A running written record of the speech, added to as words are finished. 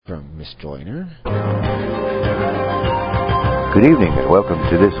from Miss Joyner. Good evening and welcome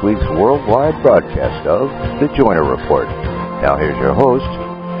to this week's worldwide broadcast of The Joyner Report. Now here's your host,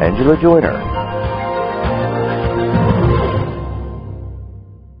 Angela Joyner.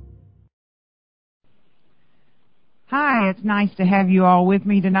 Hi, it's nice to have you all with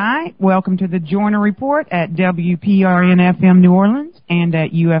me tonight. Welcome to The Joyner Report at WPRN-FM New Orleans and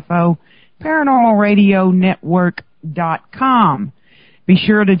at UFO Paranormal Radio Network.com. Be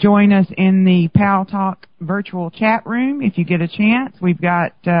sure to join us in the Pal Talk virtual chat room if you get a chance. We've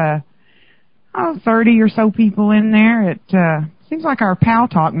got 30 or so people in there. It seems like our Pal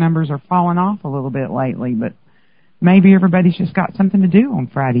Talk numbers are falling off a little bit lately, but maybe everybody's just got something to do on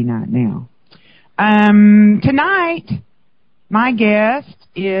Friday night now. Tonight, my guest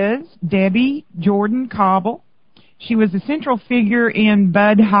is Debbie Jordan Cauble. She was a central figure in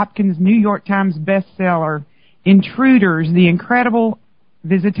Bud Hopkins' New York Times bestseller, Intruders, The Incredible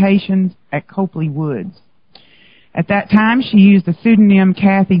Visitations at Copley Woods. At that time, she used the pseudonym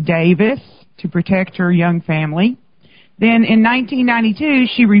Kathy Davis to protect her young family. Then in 1992,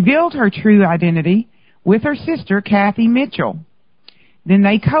 she revealed her true identity with her sister, Kathy Mitchell. Then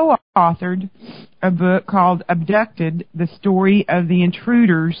they co-authored a book called Abducted, The Story of the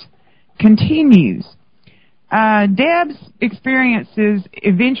Intruders Continues. Deb's experiences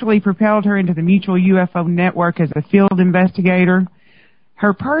eventually propelled her into the Mutual UFO Network as a field investigator.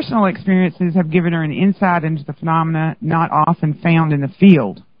 Her personal experiences have given her an insight into the phenomena not often found in the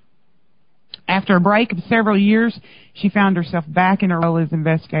field. After a break of several years, she found herself back in her role as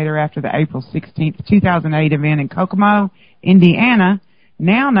investigator after the April 16th, 2008 event in Kokomo, Indiana,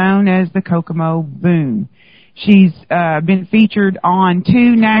 now known as the Kokomo Boom. She's been featured on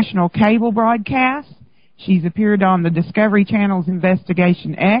 2 national cable broadcasts. She's appeared on the Discovery Channel's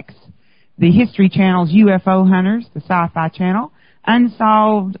Investigation X, the History Channel's UFO Hunters, the Sci-Fi Channel,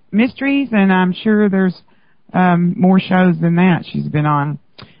 Unsolved Mysteries, and I'm sure there's more shows than that she's been on.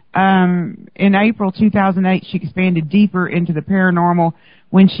 In April 2008, she expanded deeper into the paranormal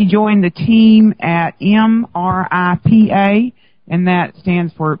when she joined the team at MRIPA, and that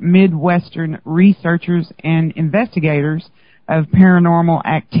stands for Midwestern Researchers and Investigators of Paranormal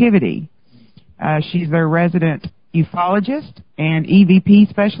Activity. She's their resident ufologist and EVP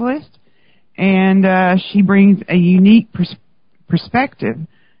specialist, and she brings a unique perspective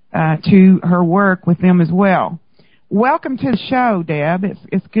to her work with them as well. Welcome to the show, Deb.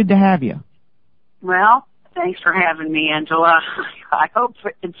 It's good to have you. Well, thanks for having me, Angela. I hope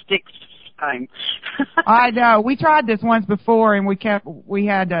it sticks this time. I know. We tried this once before, and we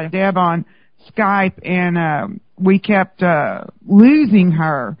had Deb on Skype, and we kept losing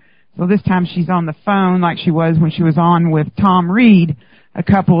her. So this time she's on the phone like she was when she was on with Tom Reed a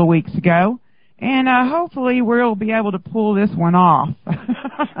couple of weeks ago. And hopefully we'll be able to pull this one off.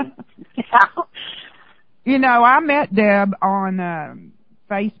 Yeah. You know, I met Deb on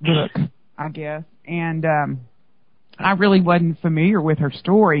Facebook, I guess, and I really wasn't familiar with her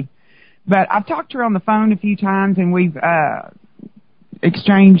story. But I've talked to her on the phone a few times, and we've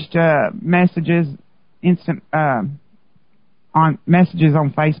exchanged messages, on messages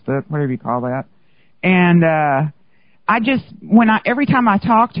on Facebook, whatever you call that. And every time I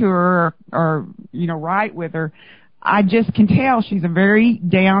talk to her or write with her, I just can tell she's a very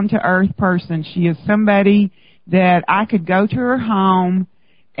down-to-earth person. She is somebody that I could go to her home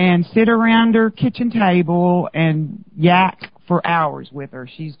and sit around her kitchen table and yak for hours with her.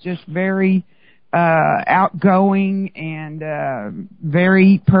 She's just very outgoing and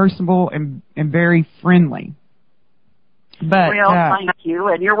very personable and very friendly. But, thank you,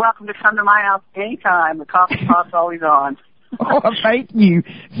 and you're welcome to come to my house anytime. The coffee pot's always on. Oh, thank you.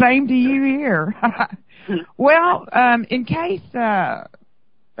 Same to you here. Well, in case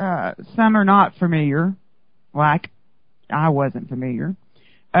some are not familiar, like I wasn't familiar,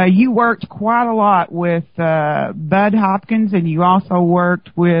 you worked quite a lot with Bud Hopkins, and you also worked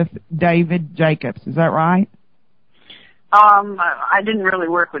with David Jacobs. Is that right? I didn't really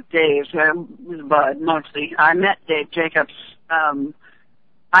work with Dave. It was Bud mostly. I met Dave Jacobs.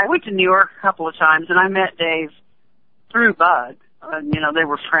 I went to New York a couple of times, and I met Dave through Bud. They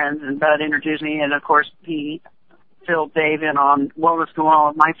were friends, and Bud introduced me, and of course he filled Dave in on what was going on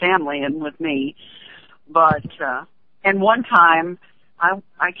with my family and with me. But and one time,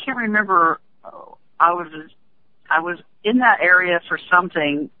 I can't remember. I was in that area for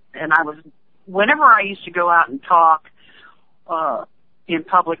something, and whenever I used to go out and talk in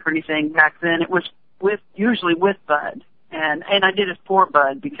public or anything back then, it was usually with Bud, and I did it for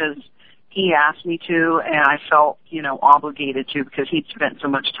Bud because he asked me to, and I felt obligated to because he'd spent so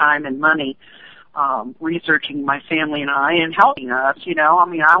much time and money researching my family and I and helping us, you know. I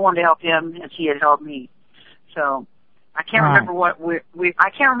mean, I wanted to help him as he had helped me. So I can't remember what I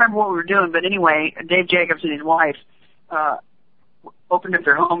can't remember what we were doing, but anyway, Dave Jacobs and his wife opened up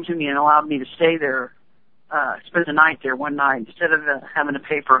their home to me and allowed me to stay there, spend the night there one night instead of having to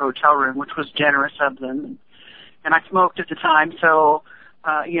pay for a hotel room, which was generous of them. And I smoked at the time, so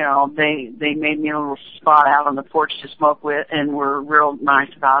you know, they made me a little spot out on the porch to smoke with, and were real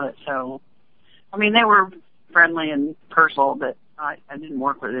nice about it. So, I mean, they were friendly and personal, but I didn't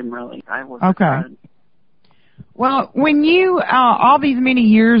work with them really. I was okay. Well, when you all these many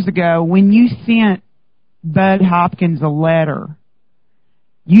years ago, when you sent Bud Hopkins a letter,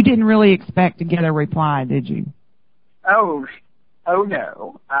 you didn't really expect to get a reply, did you? Oh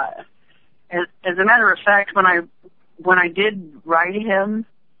no. As a matter of fact, when I did write him,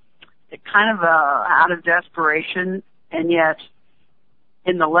 it kind of out of desperation, and yet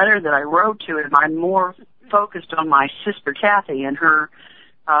in the letter that I wrote to him, I'm more focused on my sister Kathy and her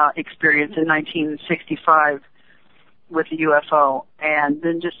experience in 1965 with the UFO, and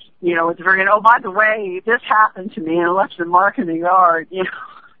then just, you know, it's very, oh, by the way, this happened to me, and I left the mark in the yard, you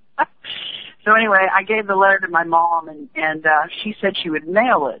know. So anyway, I gave the letter to my mom, and she said she would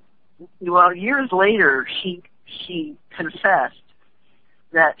mail it. Well, years later, she confessed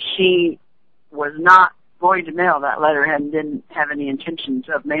that she was not going to mail that letter and didn't have any intentions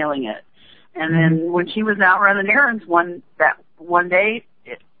of mailing it. And then when she was out running errands one day,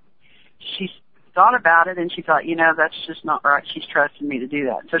 she thought about it, and she thought, you know, that's just not right. She's trusting me to do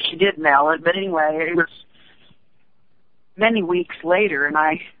that. So she did mail it. But anyway, it was many weeks later, and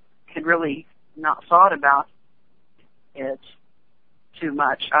I had really not thought about it too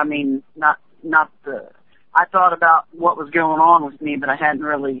much. I mean, I thought about what was going on with me, but I hadn't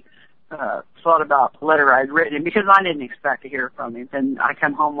really thought about the letter I'd written, because I didn't expect to hear from him. And I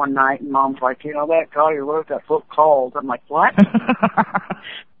come home one night, and Mom's like, you know, that guy who wrote that book called. I'm like, what?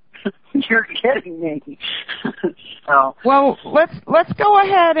 You're kidding me. So, well, let's go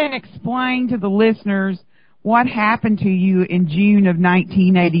ahead and explain to the listeners what happened to you in June of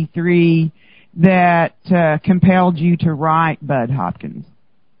 1983 that compelled you to write Bud Hopkins.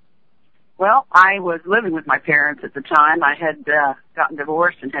 Well, I was living with my parents at the time. I had gotten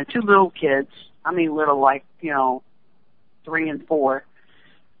divorced and had two little kids. I mean, little, like, you know, 3 and 4.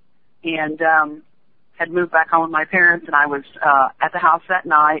 And had moved back home with my parents, and I was at the house that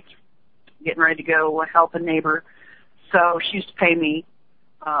night getting ready to go help a neighbor. So she used to pay me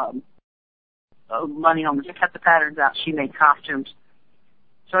money to cut the patterns out. She made costumes.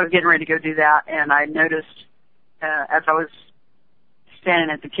 So I was getting ready to go do that, and I noticed as I was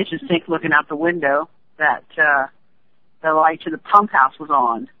standing at the kitchen sink looking out the window that the light to the pump house was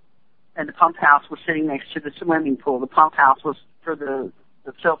on, and the pump house was sitting next to the swimming pool. The pump house was for the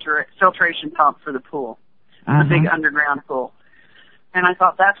filtration pump for the pool, the big underground pool. And I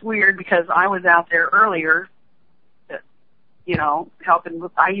thought, that's weird, because I was out there earlier, you know,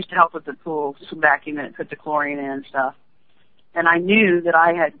 I used to help with the pool, vacuum it, put the chlorine in and stuff. And I knew that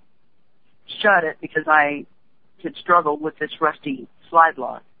I had shut it because I had struggled with this rusty slide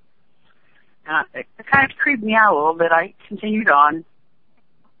lock. And it kind of creeped me out a little bit. I continued on.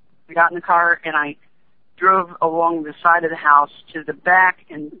 I got in the car, and I drove along the side of the house to the back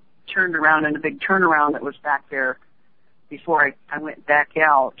and turned around in a big turnaround that was back there before I went back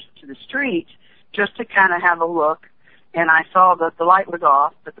out to the street, just to kind of have a look. And I saw that the light was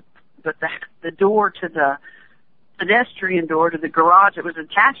off, but the door to the pedestrian door to the garage that was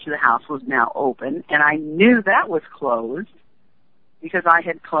attached to the house was now open, and I knew that was closed because I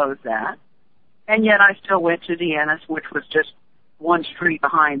had closed that. And yet I still went to Deanna's, which was just one street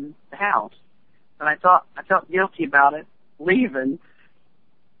behind the house. And I felt guilty about it, leaving.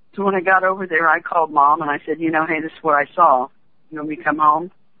 So when I got over there, I called Mom, and I said, you know, hey, this is what I saw. You want me to come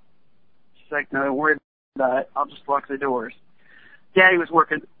home? She's like, no, don't worry about it. I'll just lock the doors. Daddy was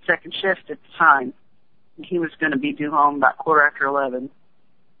working second shift at the time. He was going to be due home about 11:15. And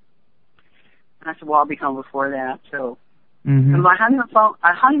I said, well, I'll be home before that. So I hung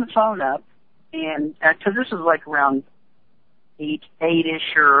the phone up, and because this was like around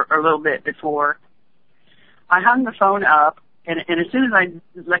 8-ish or a little bit before, I hung the phone up, and as soon as I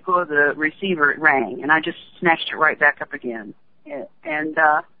let go of the receiver, it rang, and I just snatched it right back up again. And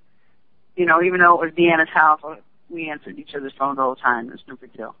you know, even though it was Deanna's house, we answered each other's phones all the time. It was no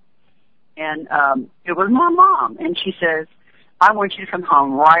big deal. And it was my mom, and she says, I want you to come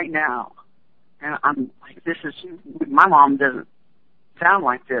home right now. And I'm like, my mom doesn't sound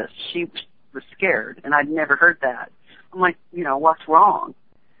like this. She was scared, and I'd never heard that. I'm like, you know, what's wrong?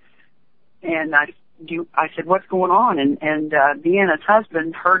 And I said, what's going on? And Deanna's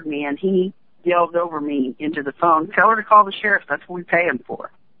husband heard me, and he yelled over me into the phone, "Tell her to call the sheriff. That's what we pay him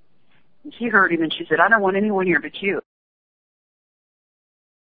for." And she heard him, and she said, "I don't want anyone here but you."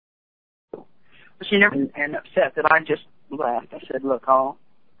 But she never and upset that I just left. I said, "Look, I'll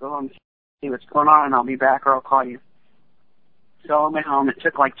go home and see what's going on, and I'll be back, or I'll call you." So I went home. It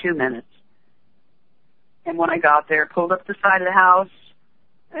took like 2 minutes. And when I got there, pulled up the side of the house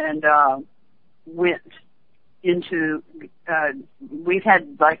and went into, we've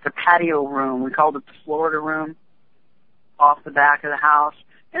had like the patio room. We called it the Florida room off the back of the house.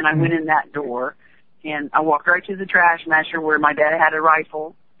 And I went in that door, and I walked right to the trash masher where my dad had a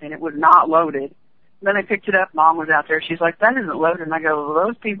rifle, and it was not loaded. Then I picked it up. Mom was out there. She's like, "That isn't loaded." And I go, "Well,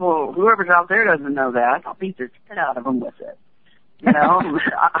 those people, whoever's out there doesn't know that. I'll beat the shit out of them with it." You know?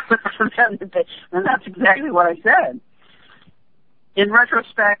 And that's exactly what I said. In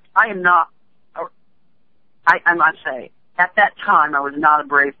retrospect, I must say, at that time, I was not a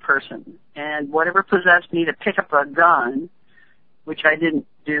brave person. And whatever possessed me to pick up a gun, which I didn't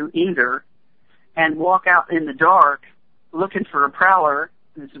do either, and walk out in the dark looking for a prowler,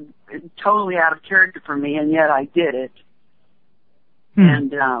 is totally out of character for me, and yet I did it.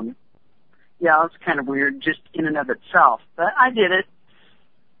 And, yeah, it's kind of weird just in and of itself. But I did it.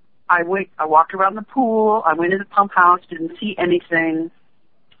 I walked around the pool. I went to the pump house, didn't see anything.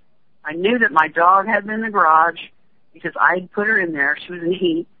 I knew that my dog had been in the garage because I had put her in there. She was in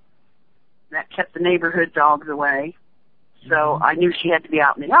heat. That kept the neighborhood dogs away. So I knew she had to be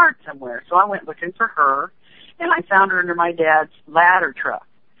out in the yard somewhere. So I went looking for her, and I found her under my dad's ladder truck.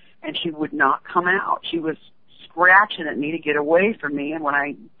 And she would not come out. She was scratching at me to get away from me, and when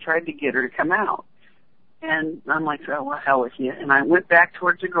I tried to get her to come out. And I'm like, "Oh, well, hell with you." And I went back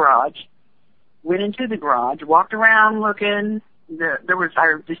towards the garage, went into the garage, walked around looking.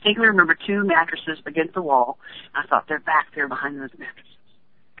 I distinctly remember 2 mattresses against the wall. I thought, they're back there behind those mattresses.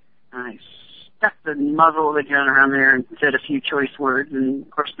 And I stuck the muzzle of the gun around there and said a few choice words, and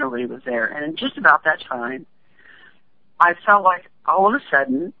of course nobody was there. And just about that time, I felt like, all of a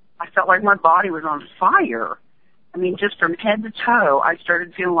sudden, I felt like my body was on fire. I mean, just from head to toe, I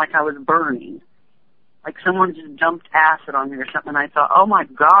started feeling like I was burning. Like someone just dumped acid on me or something. And I thought, "Oh my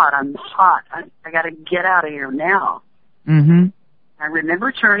God, I'm hot. I got to get out of here now." Mm-hmm. I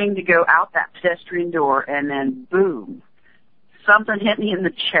remember turning to go out that pedestrian door, and then boom, something hit me in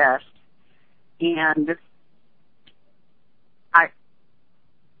the chest. And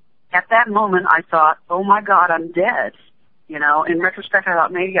at that moment, I thought, "Oh my God, I'm dead." You know, in retrospect, I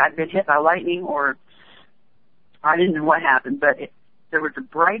thought maybe I'd been hit by lightning, or I didn't know what happened, but there was a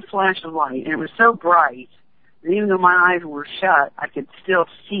bright flash of light, and it was so bright that even though my eyes were shut, I could still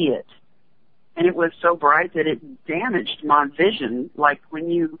see it. And it was so bright that it damaged my vision, like when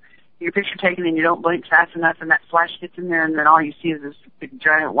your picture taken and you don't blink fast enough and that flash gets in there and then all you see is this big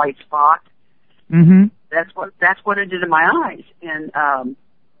giant white spot. Mm-hmm. That's what it did to my eyes. And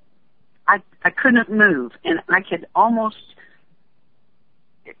I couldn't move, and I could almost,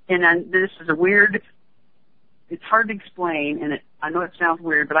 this is a weird, it's hard to explain, and I know it sounds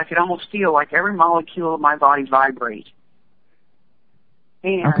weird, but I could almost feel like every molecule of my body vibrate.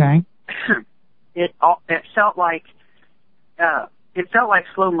 And okay. It felt like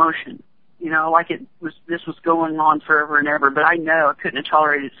slow motion, you know, like this was going on forever and ever, but I know I couldn't have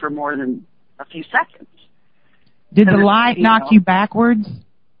tolerated it for more than a few seconds. Did the light knock you backwards?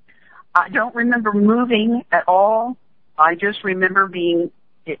 I don't remember moving at all. I just remember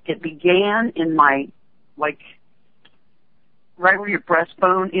it began in my, like, right where your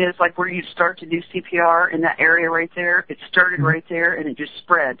breastbone is, like where you start to do CPR, in that area right there. It started right there, and it just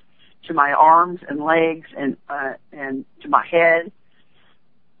spread to my arms and legs and to my head.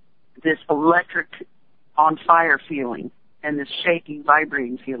 This electric on fire feeling and this shaking,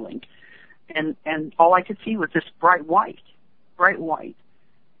 vibrating feeling. And all I could see was this bright white.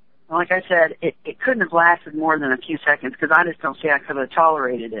 And like I said, it couldn't have lasted more than a few seconds because I just don't see I could have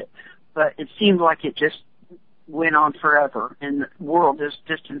tolerated it. But it seemed like it just went on forever, and the world is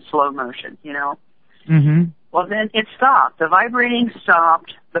just in slow motion, you know? Mm-hmm. Well, then it stopped. The vibrating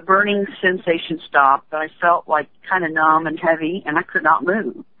stopped. The burning sensation stopped. But I felt like kind of numb and heavy, and I could not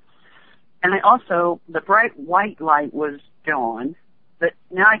move. And the bright white light was gone. But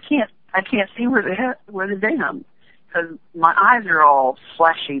now I can't see where the damn, because my eyes are all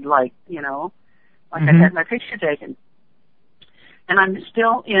flashy, like, you know, like I had my picture taken. And I'm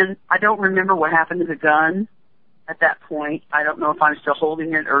still I don't remember what happened to the gun at that point. I don't know if I'm still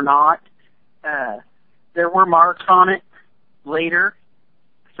holding it or not. There were marks on it later,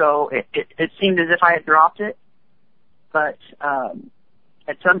 so it seemed as if I had dropped it. But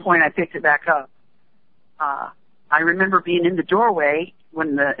at some point I picked it back up. I remember being in the doorway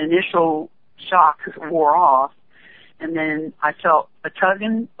when the initial shock wore off, and then I felt a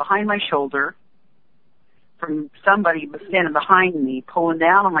tugging behind my shoulder from somebody standing behind me, pulling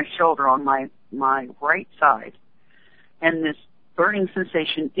down on my shoulder on my right side, and this burning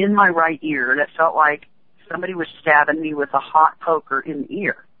sensation in my right ear that felt like somebody was stabbing me with a hot poker in the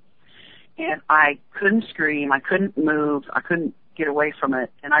ear. And I couldn't scream, I couldn't move, I couldn't get away from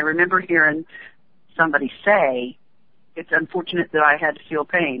it. And I remember hearing somebody say, it's unfortunate that I had to feel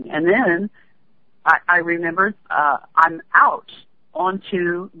pain. And then I remembered I'm out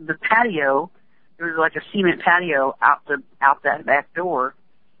onto the patio. There was like a cement patio out that back door,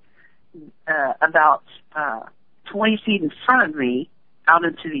 about 20 feet in front of me, out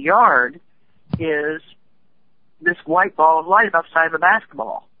into the yard, is this white ball of light about the size of a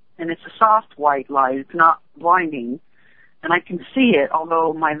basketball. And it's a soft white light. It's not blinding. And I can see it,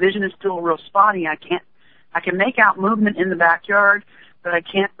 although my vision is still real spotty. I can make out movement in the backyard, but I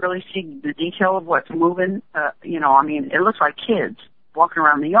can't really see the detail of what's moving. It looks like kids walking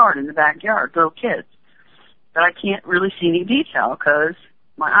around the yard in the backyard, little kids. But I can't really see any detail because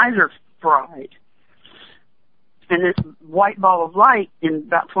my eyes are fried. And this white ball of light in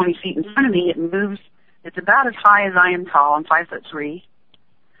about 20 feet in front of me, it moves. It's about as high as I am tall. I'm 5'3".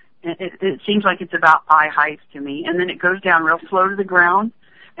 It seems like it's about eye height to me. And then it goes down real slow to the ground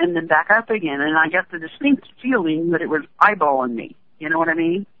and then back up again. And I got the distinct feeling that it was eyeballing me. You know what I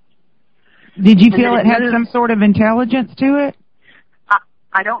mean? Did you feel it had some sort of intelligence to it?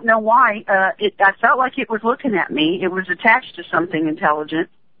 I don't know why. I felt like it was looking at me. It was attached to something intelligent.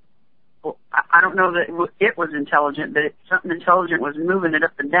 Well, I don't know that it was intelligent, but something intelligent was moving it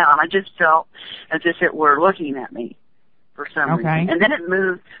up and down. I just felt as if it were looking at me for some reason. And then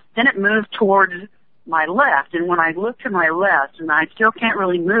it moved towards my left. And when I look to my left, and I still can't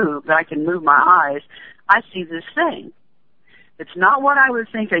really move, but I can move my eyes, I see this thing. It's not what I would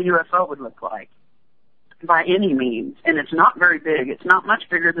think a UFO would look like by any means, and it's not very big. It's not much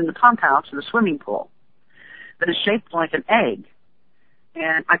bigger than the pump house or the swimming pool, but it's shaped like an egg.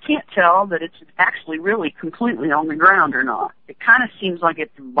 And I can't tell that it's actually really completely on the ground or not. It kind of seems like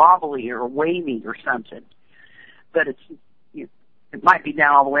it's wobbly or wavy or something, but it might be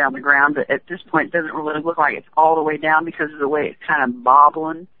down all the way on the ground, but at this point it doesn't really look like it's all the way down because of the way it's kind of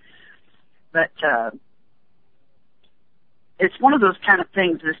bobbling. But it's one of those kind of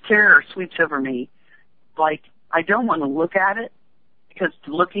things, this terror sweeps over me. Like, I don't want to look at it because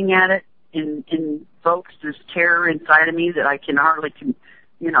looking at it invokes this terror inside of me that I can hardly,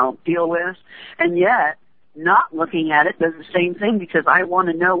 deal with. And yet, not looking at it does the same thing because I want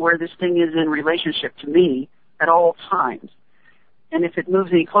to know where this thing is in relationship to me at all times. And if it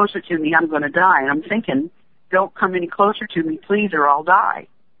moves any closer to me, I'm going to die. And I'm thinking, don't come any closer to me, please, or I'll die.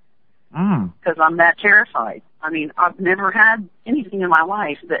 Because I'm that terrified. I mean, I've never had anything in my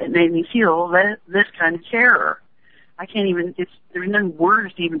life that made me feel this kind of terror. I can't even, there's no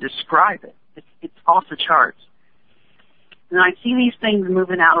words to even describe it. It's off the charts. And I see these things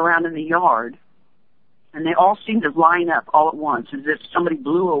moving out around in the yard, and they all seem to line up all at once, as if somebody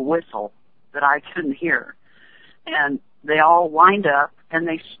blew a whistle that I couldn't hear. And they all lined up, and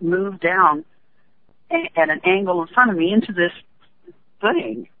they moved down at an angle in front of me into this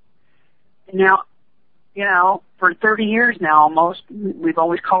thing. Now, for 30 years now almost, we've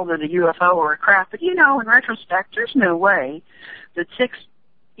always called it a UFO or a craft. But, in retrospect, there's no way that 6,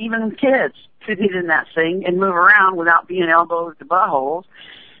 even kids, could get in that thing and move around without being elbows to buttholes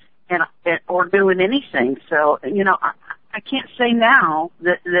or doing anything. So, I can't say now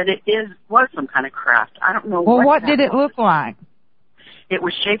that it was some kind of craft. I don't know. Well, what did it look like? It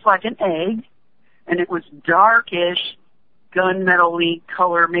was shaped like an egg, and it was darkish, gunmetal-y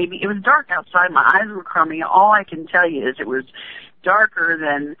color. Maybe it was dark outside. My eyes were crummy. All I can tell you is it was darker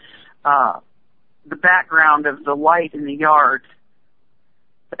than the background of the light in the yard.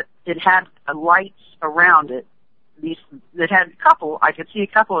 But it had lights around it. I could see a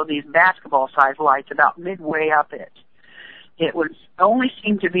couple of these basketball-sized lights about midway up it. It only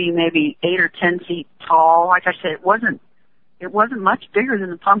seemed to be maybe 8 or 10 feet tall. Like I said, it wasn't much bigger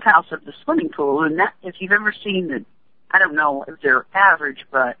than the pump house of the swimming pool. And that, if you've ever seen I don't know if they're average,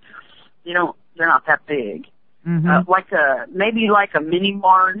 but they're not that big. Mm-hmm. Maybe like a mini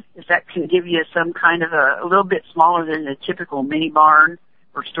barn, if that can give you some kind of a little bit smaller than a typical mini barn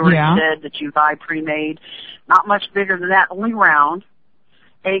or storage shed that you buy pre-made. Not much bigger than that, only round,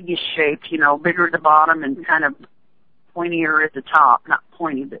 eggish shaped, bigger at the bottom and kind of pointier at the top. Not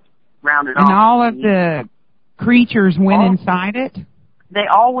pointy, but rounded off. And all of the creatures went inside it? They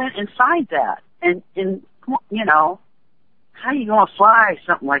all went inside that. And how are you going to fly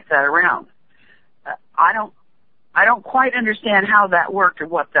something like that around? I don't quite understand how that worked or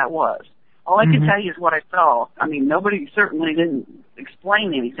what that was. All I can tell you is what I saw. I mean, nobody certainly didn't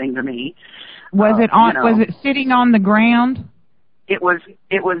explain anything to me. Was it was it sitting on the ground? It was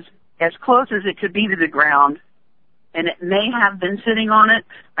as close as it could be to the ground, and it may have been sitting on it.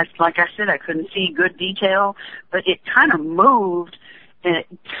 Like I said, I couldn't see good detail, but it kind of moved, and it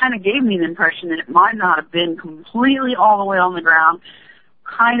kind of gave me the impression that it might not have been completely all the way on the ground,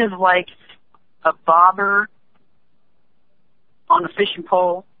 kind of like a bobber on a fishing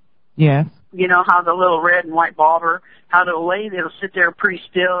pole. Yes. You know how the little red and white bobber, how it'll sit there pretty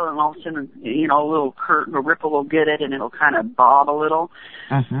still, and all of a sudden, a little current, a ripple will get it, and it'll kind of bob a little.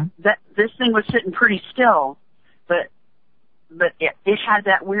 This thing was sitting pretty still, but it had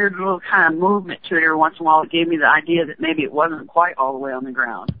that weird little kind of movement to it every once in a while. It gave me the idea that maybe it wasn't quite all the way on the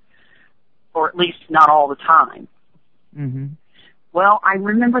ground, or at least not all the time. Mm-hmm. Well, I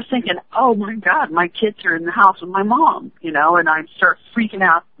remember thinking, oh my God, my kids are in the house with my mom, and I start freaking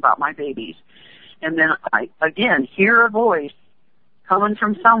out about my babies. And then I, again, hear a voice coming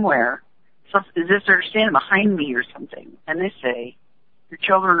from somewhere, as if they're standing behind me or something. And they say, your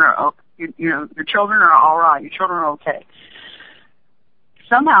children are, your children are all right. Your children are okay.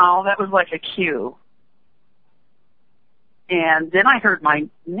 Somehow that was like a cue. And then I heard my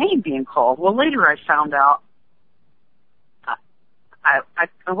name being called. Well, later I found out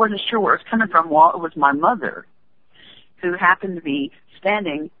I wasn't sure where it was coming from. Well, it was my mother, who happened to be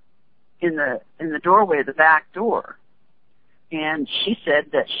standing in the doorway of the back door, and she said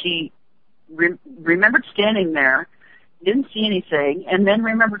that she remembered standing there, didn't see anything, and then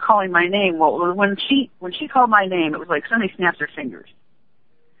remembered calling my name. Well, when she called my name, it was like somebody snapped their fingers,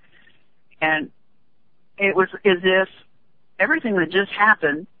 and it was as if everything that just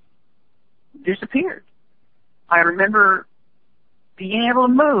happened disappeared. I remember being able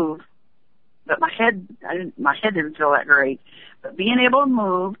to move, but my head didn't feel that great. But being able to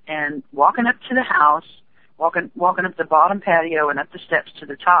move and walking up to the house, walking up the bottom patio and up the steps to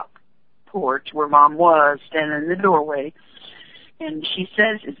the top porch where Mom was, standing in the doorway. And she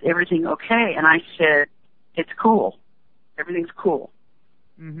says, "Is everything okay?" And I said, "It's cool. Everything's cool."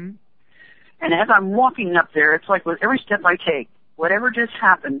 Mm-hmm. And as I'm walking up there, it's like with every step I take, whatever just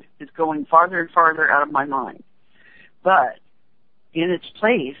happened is going farther and farther out of my mind. But in its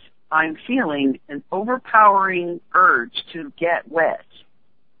place, I'm feeling an overpowering urge to get wet.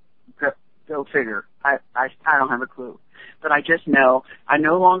 Go figure. I don't have a clue. But I just know I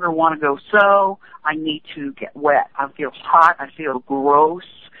no longer want to go sow. I need to get wet. I feel hot. I feel gross.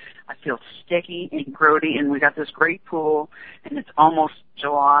 I feel sticky and grody. And we got this great pool, and it's almost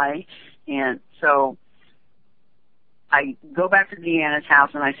July. And so I go back to Deanna's house,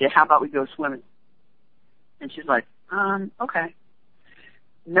 and I say, "How about we go swimming?" And she's like, okay.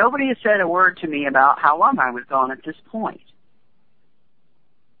 Nobody has said a word to me about how long I was gone at this point.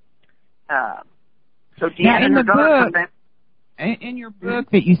 So Deanna and her daughter come back. In your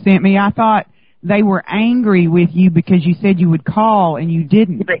book that you sent me, I thought they were angry with you because you said you would call and you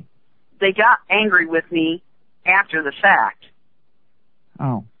didn't. They got angry with me after the fact.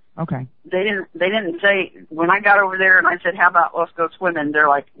 Oh, okay. They didn't say, when I got over there and I said, "How about let's go swimming?" They're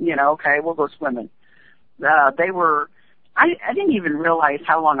like, "Okay, we'll go swimming." I didn't even realize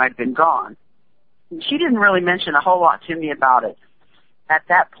how long I'd been gone. She didn't really mention a whole lot to me about it at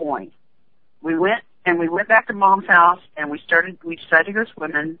that point. We went back to Mom's house, and we decided to go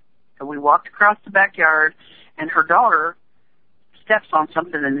swimming, and we walked across the backyard, and her daughter steps on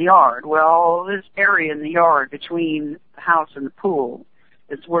something in the yard. Well, this area in the yard between the house and the pool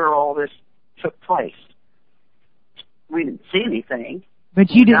is where all this took place. We didn't see anything.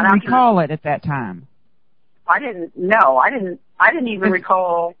 But you didn't recall it at that time. I didn't even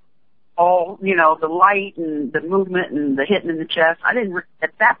recall all, the light and the movement and the hitting in the chest.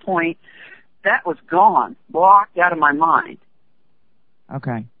 At that point, that was gone, blocked out of my mind.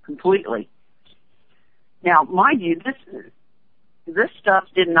 Okay. Completely. Now, mind you, this stuff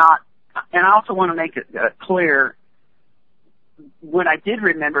did not, and I also want to make it clear, when I did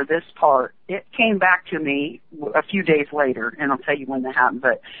remember this part, it came back to me a few days later, and I'll tell you when that happened,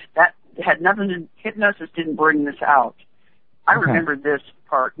 but that had nothing to, hypnosis didn't bring this out. I remembered this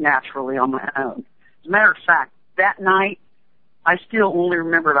part naturally on my own. As a matter of fact, that night, I still only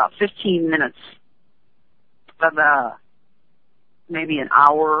remember about 15 minutes of maybe an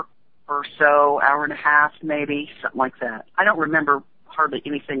hour or so, hour and a half maybe, something like that. I don't remember hardly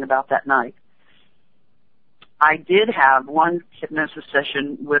anything about that night. I did have one hypnosis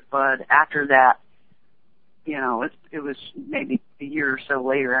session with Bud after that. It was maybe a year or so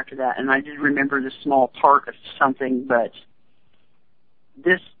later after that, and I did remember this small part of something, but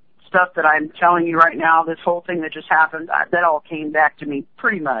this stuff that I'm telling you right now, this whole thing that just happened, that all came back to me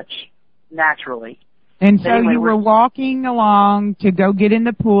pretty much naturally. And so anyway, you were walking along to go get in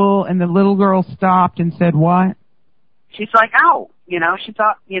the pool, and the little girl stopped and said what? She's like, ow. You know, she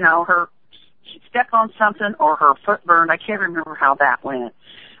thought, you know, she stepped on something or her foot burned. I can't remember how that went.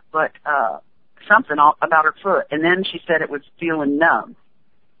 But something about her foot. And then she said it was feeling numb,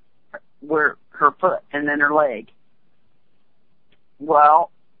 where her foot and then her leg. Well,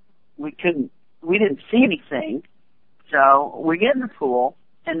 we didn't see anything. So we get in the pool.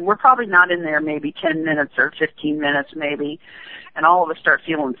 And we're probably not in there maybe 10 minutes or 15 minutes maybe, and all of us start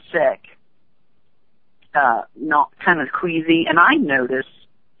feeling sick, not kind of queasy. And I notice,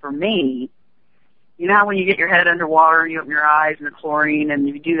 for me, you know how when you get your head underwater, you open your eyes and the chlorine, and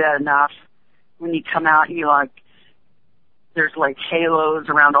you do that enough, when you come out, there's like halos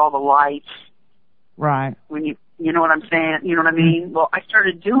around all the lights. Right. When you know what I'm saying? You know what I mean? Well, I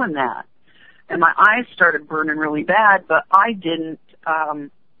started doing that, and my eyes started burning really bad, but I didn't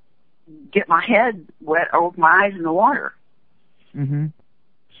get my head wet or open my eyes in the water. Mm-hmm.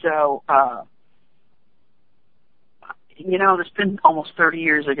 So, you know, it's been almost 30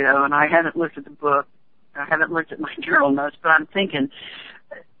 years ago, and I haven't looked at the book. I haven't looked at my journal notes, but I'm thinking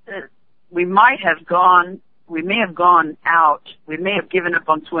we may have gone out. We may have given up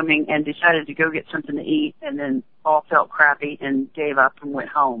on swimming and decided to go get something to eat, and then all felt crappy and gave up and went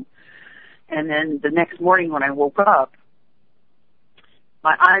home. And then the next morning when I woke up,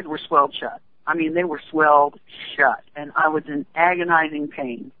 my eyes were swelled shut. I mean, they were swelled shut, and I was in agonizing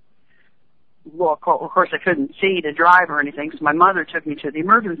pain. Well, of course, I couldn't see to drive or anything, so my mother took me to the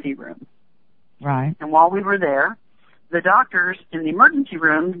emergency room. Right. And while we were there, the doctors in the emergency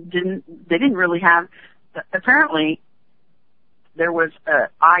room didn't really have, apparently there was an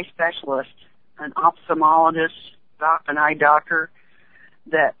eye specialist, an ophthalmologist, an eye doctor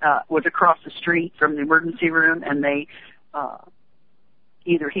that was across the street from the emergency room, and they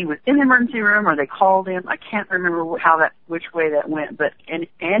either he was in the emergency room or they called him. I can't remember which way that went, but and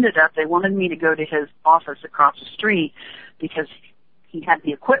ended up they wanted me to go to his office across the street because he had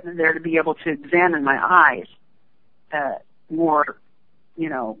the equipment there to be able to examine my eyes more, you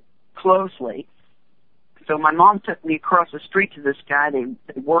know, closely. So my mom took me across the street to this guy. They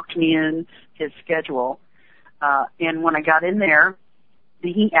worked me in his schedule, and when I got in there,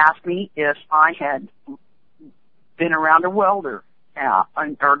 he asked me if I had been around a welder.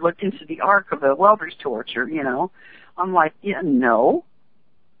 Or looked into the arc of a welder's torture, you know. I'm like, yeah, no.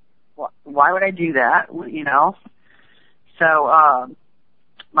 Why would I do that, you know? So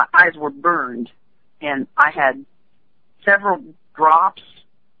my eyes were burned, and I had several drops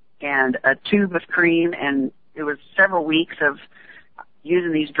and a tube of cream, and it was several weeks of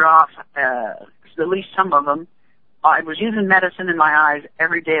using these drops, at least some of them. I was using medicine in my eyes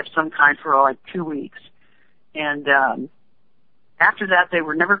every day of some kind for like 2 weeks. And after that, they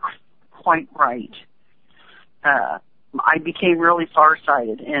were never quite right. I became really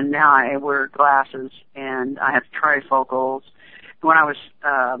farsighted, and now I wear glasses, and I have trifocals. When I was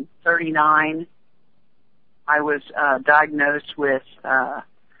 39, I was diagnosed with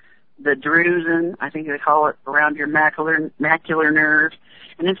the drusen, I think they call it, around your macular nerve.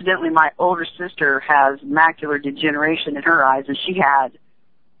 And incidentally, my older sister has macular degeneration in her eyes, and she had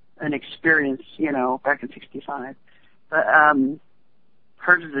an experience, you know, back in 65. But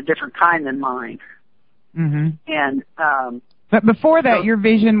hers is a different kind than mine. Mm-hmm. And but before that, your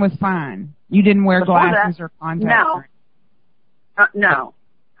vision was fine. You didn't wear glasses or contacts. No.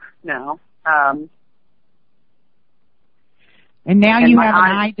 And now you have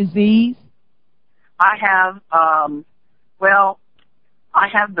an eye disease? I have, I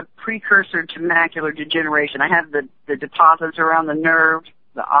have the precursor to macular degeneration. I have the deposits around the nerve,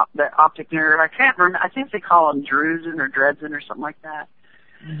 the optic nerve. I can't remember. I think they call them drusen or dredsen or something like that.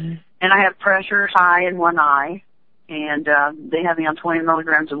 Mm-hmm. And I have pressure high in one eye, and they have me on 20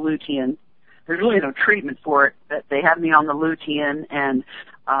 milligrams of lutein. There's really no treatment for it, but they have me on the lutein, and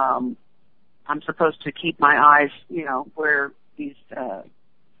I'm supposed to keep my eyes, you know, wear these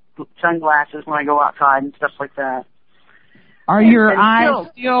sunglasses when I go outside and stuff like that. Are your eyes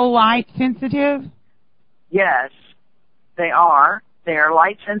still light sensitive? Yes, they are. They are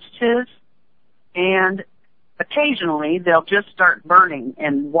light sensitive, and occasionally they'll just start burning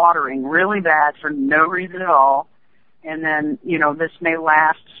and watering really bad for no reason at all. And then, you know, this may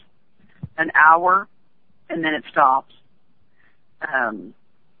last an hour, and then it stops.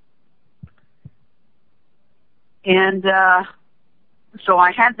 So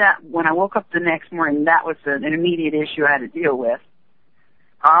I had that when I woke up the next morning. That was an immediate issue I had to deal with.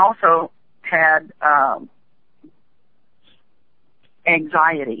 I also had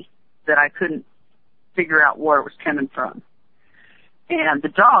anxiety that I couldn't figure out where it was coming from. And the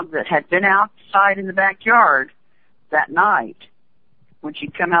dog that had been outside in the backyard that night, when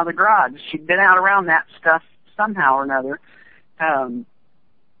she'd come out of the garage, she'd been out around that stuff somehow or another.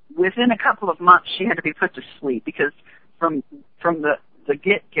 Within a couple of months, she had to be put to sleep because from the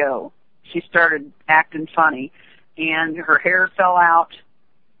get-go, she started acting funny, and her hair fell out.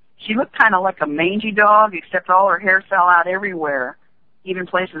 She looked kind of like a mangy dog, except all her hair fell out everywhere, even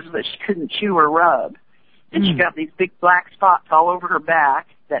places that she couldn't chew or rub. And she got these big black spots all over her back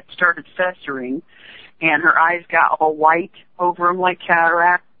that started festering, and her eyes got all white over them like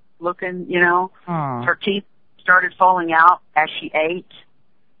cataract looking, you know. Her teeth started falling out as she ate,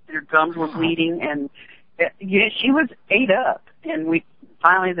 and her gums were bleeding, and she was ate up. And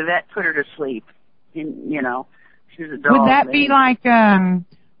finally the vet put her to sleep. And, you know, she was a dog. Would that be like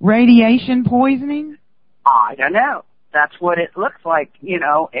radiation poisoning? I don't know. That's what it looks like, you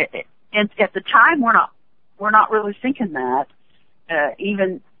know. And at the time, we're not really thinking that.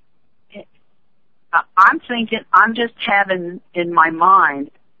 I'm thinking, I'm just having in my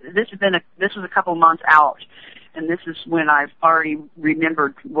mind, this was a couple months out, and this is when I've already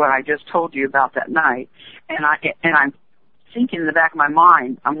remembered what I just told you about that night, and I'm thinking in the back of my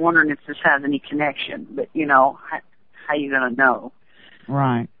mind, I'm wondering if this has any connection, but you know, how you gonna know?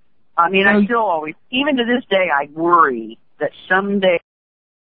 Right. I mean, I still always, even to this day, I worry that someday,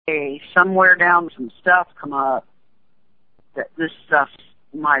 somewhere down some stuff come up that this stuff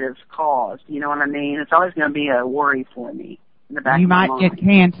might have caused. You know what I mean? It's always going to be a worry for me in the back of my mind. You might get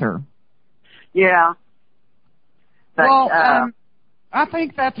cancer. Yeah. But, I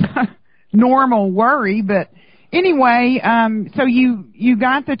think that's a normal worry, but anyway, so you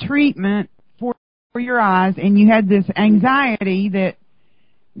got the treatment for your eyes, and you had this anxiety that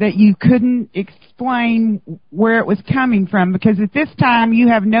you couldn't explain where it was coming from, because at this time you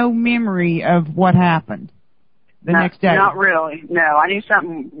have no memory of what happened the next day. Not really. No, I knew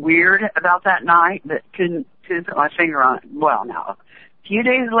something weird about that night, but couldn't put my finger on it. Well, now, a few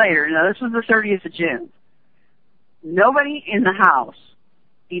days later, this was the 30th of June, nobody in the house,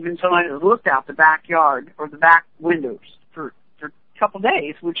 even somebody that looked out the backyard or the back windows for a couple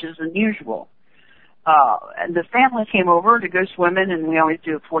days, which is unusual. And the family came over to go swimming, and we always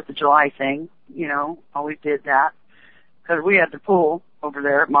do a 4th of July thing, you know, always did that, because we had the pool over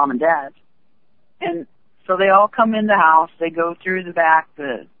there at Mom and Dad's. And so they all come in the house, they go through the back,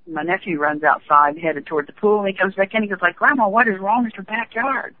 my nephew runs outside, headed toward the pool, and he comes back in, he goes like, Grandma, what is wrong with your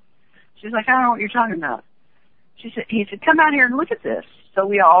backyard? She's like, I don't know what you're talking about. He said, come out here and look at this. So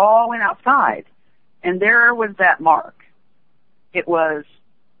we all went outside, and there was that mark. It was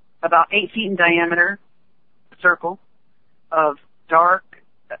about 8 feet in diameter, circle of dark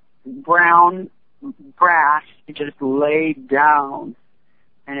brown grass. It just laid down,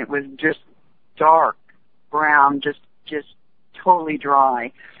 and it was just dark brown, just totally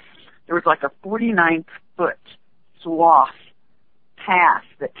dry. There was like a 49-foot swath path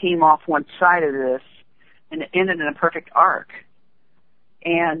that came off one side of this, and it ended in a perfect arc.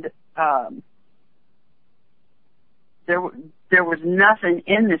 And there was nothing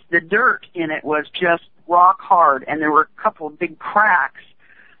in this. The dirt in it was just rock hard, and there were a couple of big cracks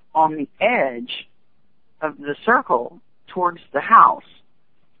on the edge of the circle towards the house.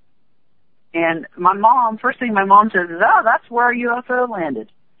 And first thing my mom says is, oh, that's where our UFO landed.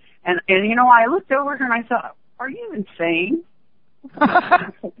 And you know, I looked over her and I thought, are you insane?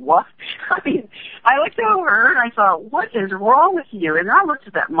 What? I mean, I looked over her and I thought, what is wrong with you? And I looked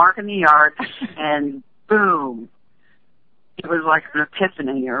at that mark in the yard, and boom. It was like an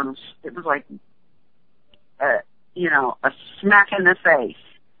epiphany, or it was like, a smack in the face.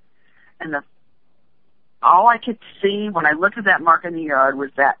 And all I could see when I looked at that mark in the yard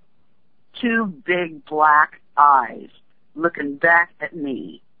was that 2 big black eyes looking back at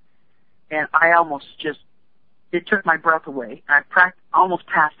me. And I it took my breath away. I almost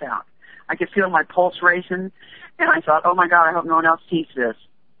passed out. I could feel my pulse racing, and I thought, oh my God, I hope no one else sees this.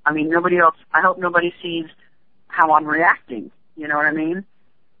 I mean, I hope nobody sees how I'm reacting. You know what I mean?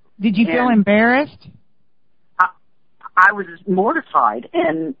 Did you feel embarrassed? I was mortified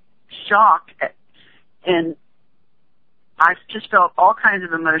and shocked, and I just felt all kinds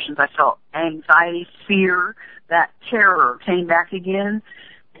of emotions. I felt anxiety, fear, that terror came back again,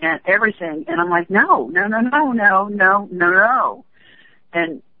 and everything. And I'm like, no.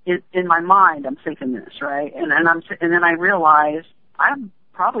 And in my mind, I'm thinking this, right? And then I realized I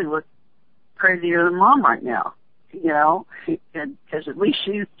probably look crazier than Mom right now, you know, because at least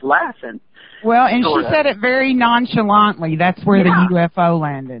she's laughing. Well, and she said it very nonchalantly. That's where the UFO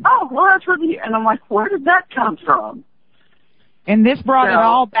landed. Oh, well, that's where and I'm like, where did that come from? And this brought it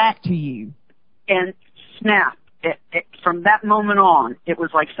all back to you. And snap, from that moment on, it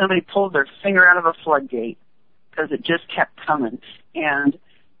was like somebody pulled their finger out of a floodgate because it just kept coming. And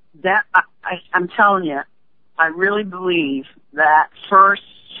that, I'm telling you, I really believe that first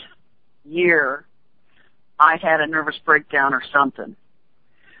year I had a nervous breakdown or something.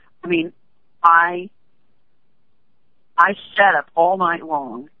 I mean, I sat up all night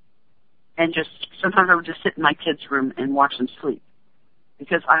long and just, sometimes I would just sit in my kids' room and watch them sleep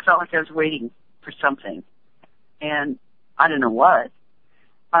because I felt like I was waiting for something. And I don't know what.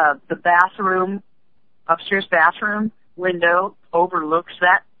 The bathroom, upstairs bathroom window overlooks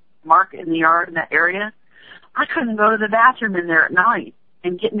that mark in the yard in that area. I couldn't go to the bathroom in there at night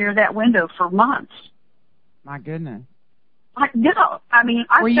and get near that window for months. My goodness. I felt like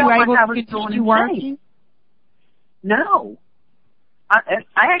I was going insane. No. I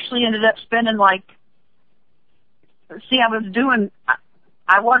actually ended up spending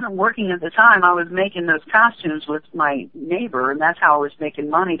I wasn't working at the time. I was making those costumes with my neighbor, and that's how I was making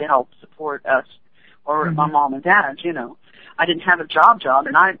money to help support us or my mom and dad, you know. I didn't have a job,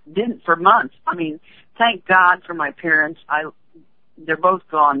 and I didn't for months. I mean, thank God for my parents. They're both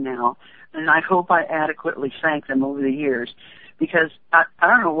gone now, and I hope I adequately thank them over the years because I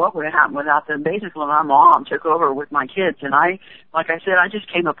don't know what would have happened without them. Basically, my mom took over with my kids, and like I said, I just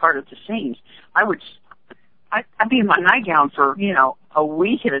came a part of the scenes. I'd be in my nightgown for, a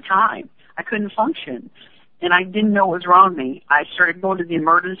week at a time. I couldn't function. And I didn't know what was wrong with me. I started going to the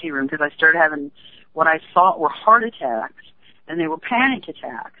emergency room because I started having what I thought were heart attacks, and they were panic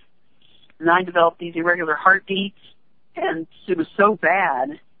attacks. And I developed these irregular heartbeats, and it was so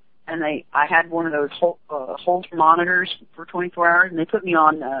bad. And I had one of those Holter monitors for 24 hours, and they put me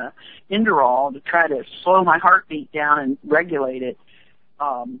on Inderal to try to slow my heartbeat down and regulate it.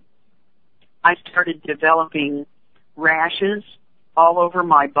 I started developing rashes all over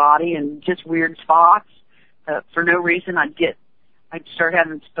my body and just weird spots. For no reason, I'd start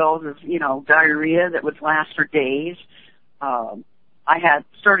having spells of, diarrhea that would last for days. I had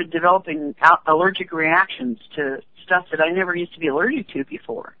started developing allergic reactions to stuff that I never used to be allergic to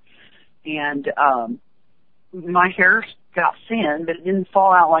before. And my hair got thin, but it didn't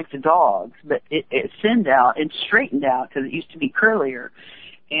fall out like the dogs, but it thinned out and straightened out because it used to be curlier.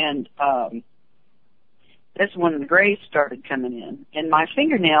 And that's when the grays started coming in. And my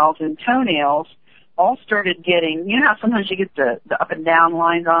fingernails and toenails all started getting, how sometimes you get the up and down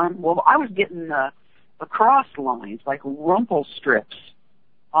lines on? Well, I was getting the cross lines, like rumple strips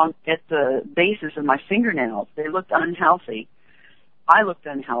at the bases of my fingernails. They looked unhealthy. I looked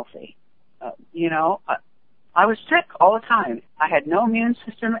unhealthy. I was sick all the time. I had no immune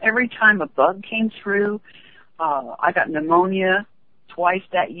system. Every time a bug came through, I got pneumonia twice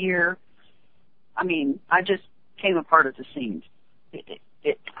that year. I mean, I just came a part of the scenes. And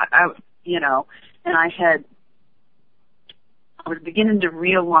I was beginning to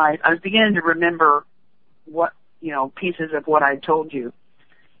remember what, pieces of what I told you.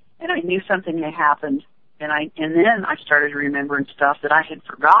 And I knew something had happened. And then I started remembering stuff that I had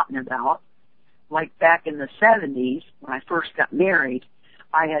forgotten about. Like back in the 70s, when I first got married,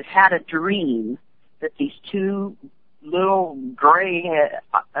 I had a dream that these two little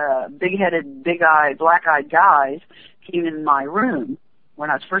big-headed, big-eyed, black-eyed guys came in my room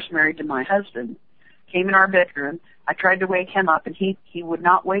when I was first married to my husband. Came in our bedroom. I tried to wake him up, and he would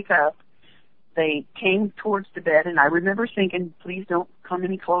not wake up. They came towards the bed, and I remember thinking, please don't come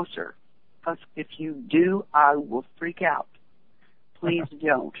any closer, because if you do, I will freak out. Please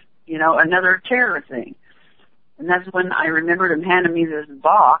don't. Another terror thing. And that's when I remembered him handing me this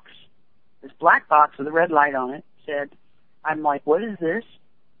box, this black box with a red light on it. I'm like, what is this?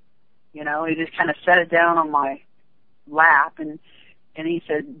 He just kind of set it down on my lap, and he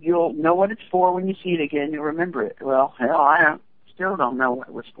said, you'll know what it's for when you see it again. You'll remember it. Well, hell, I still don't know what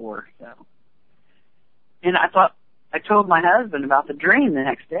it was for. So, and I told my husband about the dream the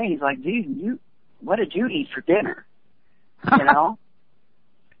next day. He's like, dude, what did you eat for dinner? Well,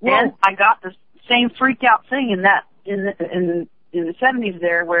 and I got the same freaked out thing in the 70s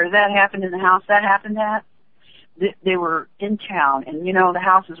there, where that happened in the house, that happened that. They were in town, and the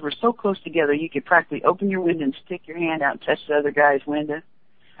houses were so close together you could practically open your window and stick your hand out and touch the other guy's window.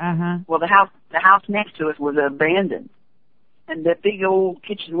 Well, the house next to us was abandoned, and the big old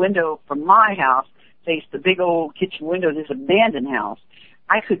kitchen window from my house faced the big old kitchen window of this abandoned house.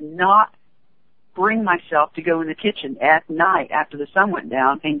 I could not bring myself to go in the kitchen at night after the sun went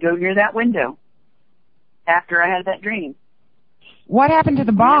down and go near that window after I had that dream. What happened to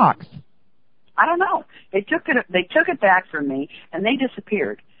the box? I don't know. They took it back from me, and they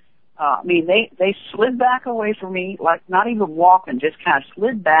disappeared. They slid back away from me, like not even walking, just kind of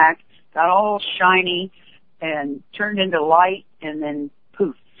slid back, got all shiny, and turned into light, and then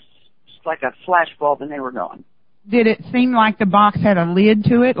poof, just like a flash bulb, and they were gone. Did it seem like the box had a lid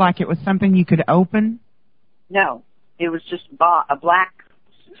to it, like it was something you could open? No, it was just a black,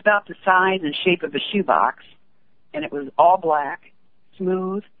 about the size and shape of a shoebox, and it was all black,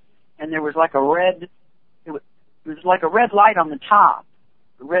 smooth, and there was like a red, it was like a red light on the top,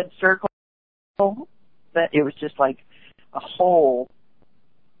 a red circle, but it was just like a hole,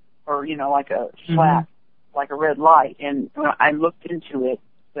 or, you know, like a flat, like a red light. And I looked into it,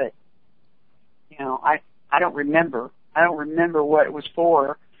 but, you know, I don't remember. I don't remember what it was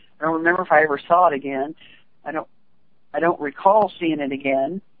for. I don't remember if I ever saw it again. I don't recall seeing it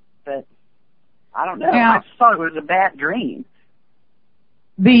again, but I don't know. Now, I just thought it was a bad dream.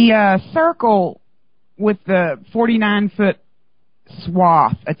 The circle with the 49-foot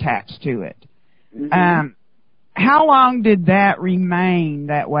swath attached to it, how long did that remain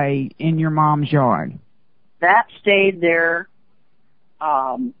that way in your mom's yard? That stayed there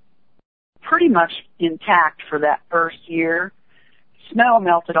pretty much intact for that first year. Snow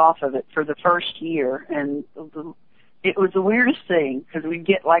melted off of it for the first year, and it was the weirdest thing, because we'd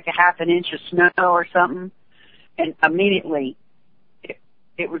get like a half an inch of snow or something, and immediately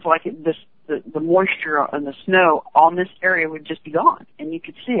it was like the moisture and the snow on this area would just be gone, and you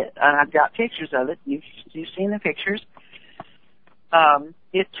could see it. And I've got pictures of it. You've seen the pictures.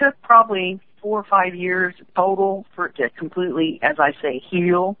 It took probably 4 or 5 years total for it to completely, as I say,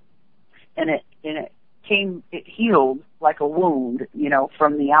 heal, and it healed like a wound, you know,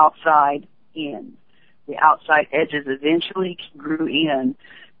 from the outside in. The outside edges eventually grew in.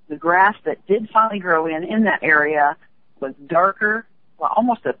 The grass that did finally grow in that area was darker, well,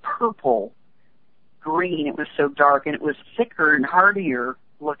 almost a purple green. It was so dark, and it was thicker and hardier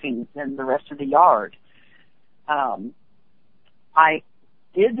looking than the rest of the yard. I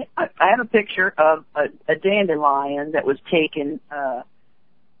have a picture of a dandelion that was taken.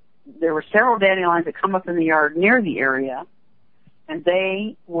 There were several dandelions that come up in the yard near the area, and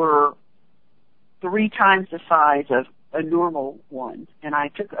they were 3 times the size of a normal one. And I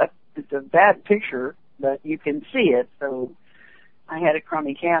took it's a bad picture, but you can see it, so I had a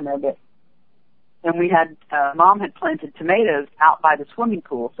crummy camera. But then we had, Mom had planted tomatoes out by the swimming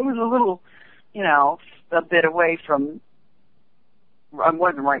pool. So it was a little, you know, a bit away from, I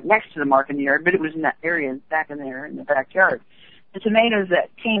wasn't right next to the mark in the yard, but it was in that area back in there in the backyard. The tomatoes that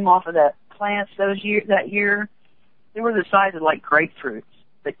came off of that plants that year, they were the size of like grapefruits,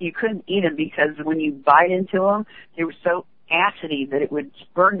 but you couldn't eat them because when you bite into them, they were so acidy that it would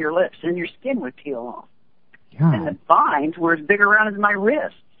burn your lips and your skin would peel off. God. And the vines were as big around as my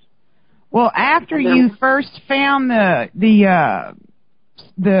wrists. Well, after you first found the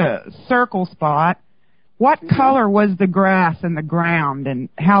circle spot, what color was the grass and the ground, and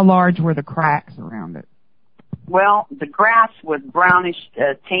how large were the cracks around it? Well, the grass was brownish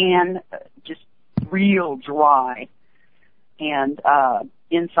tan, just real dry, and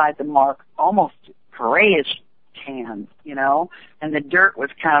inside the mark, almost grayish tan, you know, and the dirt was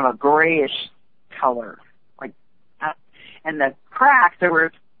kind of a grayish color. And the cracks, there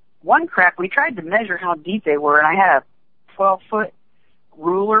was one crack, we tried to measure how deep they were, and I had a 12-foot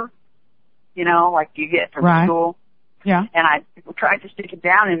ruler, you know, like you get from school. Yeah. And I tried to stick it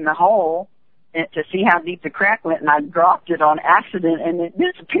down in the hole to see how deep the crack went, and I dropped it on accident, and it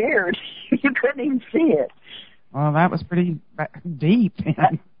disappeared. You couldn't even see it. Well, that was pretty deep.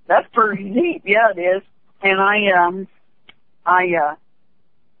 That's pretty deep. Yeah, it is. And I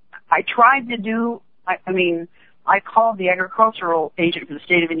tried to do, I called the agricultural agent for the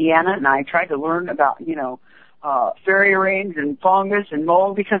state of Indiana, and I tried to learn about, you know, fairy rings and fungus and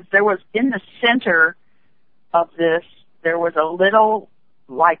mold, because there was, in the center of this, there was a little,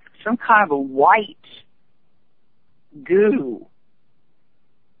 like some kind of a white goo.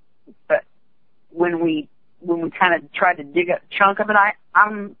 But when we kind of tried to dig a chunk of it,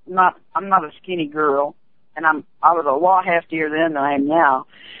 I'm not a skinny girl, and I was a lot heftier then than I am now.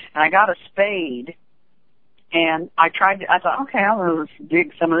 And I got a spade, and I thought, okay, I'll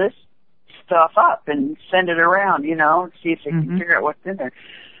dig some of this stuff up and send it around, you know, see if they can figure out what's in there.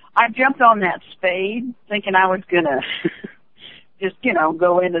 I jumped on that spade thinking I was gonna just, you know,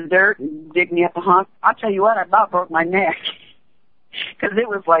 go in the dirt and dig me up a hunk. I'll tell you what, I about broke my neck. Because it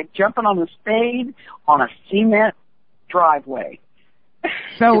was like jumping on a spade on a cement driveway.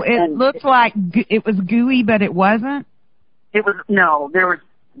 So it looked like it was gooey, but it wasn't? It was, no, there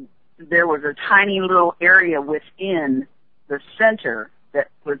was a tiny little area within the center that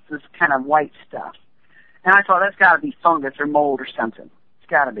was this kind of white stuff. And I thought, that's got to be fungus or mold or something. It's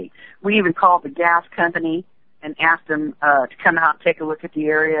got to be. We even called the gas company, and asked them to come out and take a look at the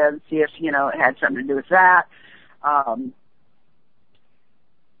area and see if, you know, it had something to do with that.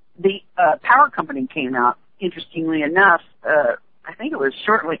 The power company came out, interestingly enough, I think it was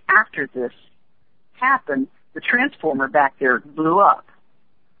shortly after this happened, the transformer back there blew up.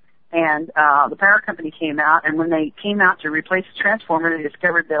 And the power company came out, and when they came out to replace the transformer, they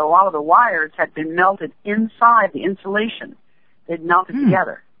discovered that a lot of the wires had been melted inside the insulation. They'd melted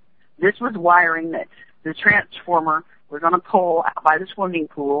together. This was wiring that the transformer was on a pole out by the swimming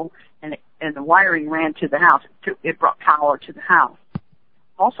pool, and the wiring ran to the house. It brought power to the house.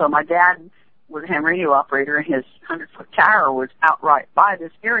 Also, my dad was a ham radio operator, and his 100-foot tower was out right by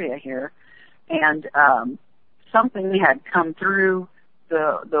this area here, and something had come through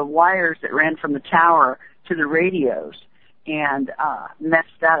the wires that ran from the tower to the radios and messed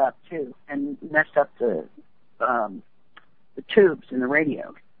that up too, and messed up the tubes in the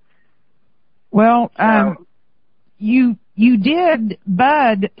radio. Well, you did.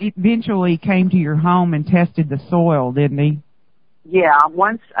 Bud eventually came to your home and tested the soil, didn't he? Yeah.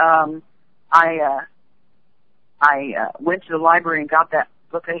 Once I went to the library and got that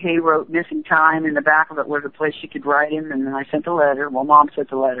book that he wrote, Missing Time. In the back of it was a place she could write him, and then I sent a letter. Well, Mom sent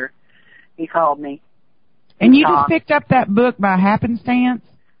the letter. He called me. And you just picked up that book by happenstance?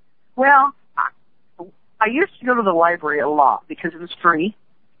 Well, I used to go to the library a lot because it was free,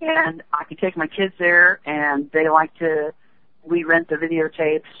 and I could take my kids there, and they like to, we rent the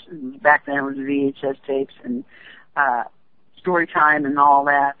videotapes. Back then it was VHS tapes, and story time and all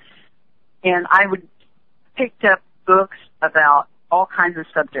that. And I would pick up books about all kinds of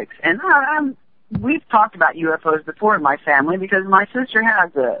subjects. And we've talked about UFOs before in my family because my sister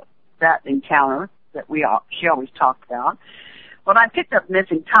has that encounter that she always talked about. When I picked up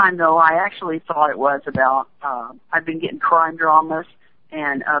Missing Time, though, I actually thought it was about, I've been getting crime dramas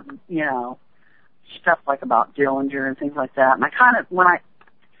and, you know, stuff like about Dillinger and things like that. And I kind of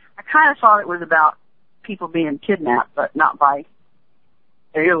thought it was about people being kidnapped, but not by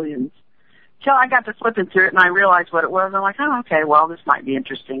aliens. Till I got to flipping through it and I realized what it was. I'm like, oh, okay, well, this might be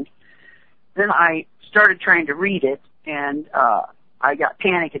interesting. Then I started trying to read it, and I got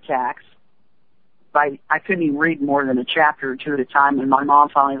panic attacks. I couldn't even read more than a chapter or two at a time, and my mom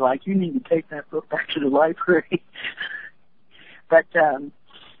finally was like, you need to take that book back to the library. But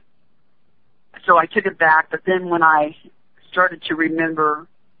so I took it back, but then when I started to remember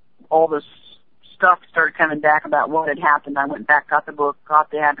all this stuff started coming back about what had happened, I went back, got the book, got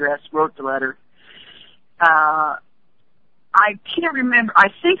the address, wrote the letter. I can't remember. I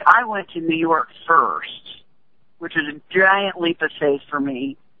think I went to New York first, which is a giant leap of faith for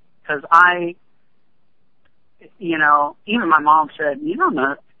me, because you know, even my mom said, you don't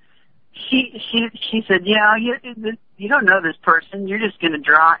know. She said, yeah, you don't know this person. You're just going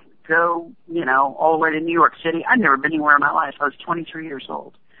to go, you know, all the way to New York City. I'd never been anywhere in my life. I was 23 years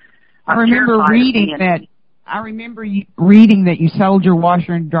old. I remember reading that. I remember reading that you sold your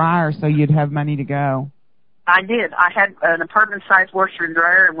washer and dryer so you'd have money to go. I did. I had an apartment-sized washer and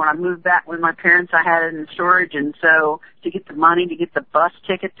dryer, and when I moved back with my parents, I had it in storage. And so, to get the money to get the bus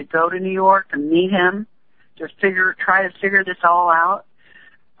ticket to go to New York and meet him, to try to figure this all out,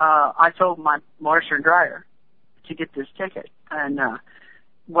 I sold my washer and dryer to get this ticket. And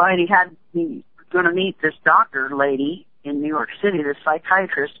well, he had me going to meet this doctor lady in New York City, this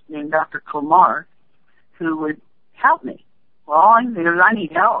psychiatrist named Dr. Clamar, who would help me. Well, all I knew is I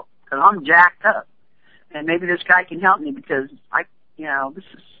need help because I'm jacked up, and maybe this guy can help me because this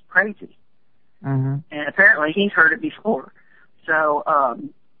is crazy. Mm-hmm. And apparently he's heard it before. So,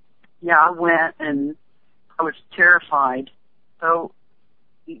 I went and I was terrified. So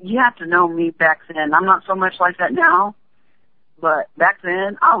you have to know me back then. I'm not so much like that now, but back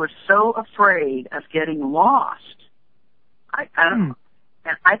then I was so afraid of getting lost. I don't know.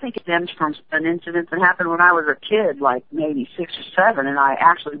 And I think it stems from an incident that happened when I was a kid, like maybe 6 or 7, and I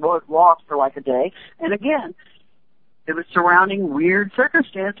actually was lost for like a day. And again, it was surrounding weird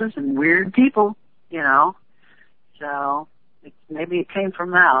circumstances and weird people, you know. So maybe it came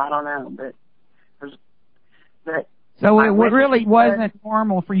from that. I don't know, so it really wasn't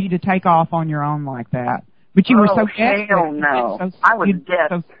normal for you to take off on your own like that. But you were so desperate. Hell no. I was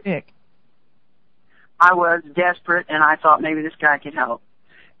so sick. I was desperate, and I thought maybe this guy could help.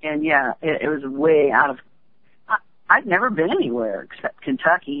 And yeah, it was way out of. I'd never been anywhere except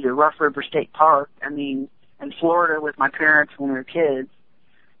Kentucky or Rough River State Park. I mean, in Florida with my parents when we were kids.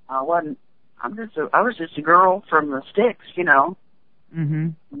 I was just a girl from the sticks, you know. Mm-hmm.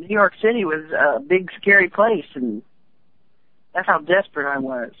 New York City was a big, scary place, and that's how desperate I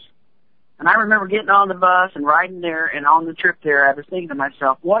was. And I remember getting on the bus and riding there, and on the trip there, I was thinking to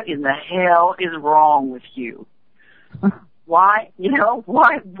myself, what in the hell is wrong with you? Why,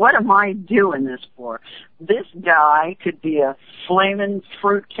 what am I doing this for? This guy could be a flaming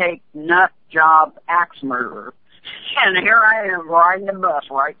fruitcake nut job axe murderer. And here I am riding the bus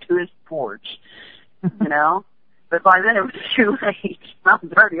right to his porch, But by then it was too late. I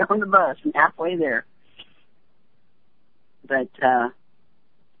was already on the bus and halfway there. But,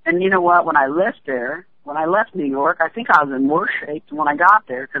 and you know what? When I left New York, I think I was in worse shape than when I got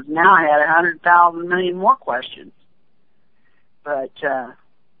there, because now I had 100,000 million more questions. But,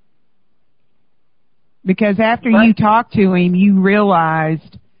 because after you talked to him, you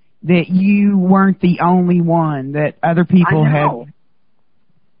realized that you weren't the only one, that other people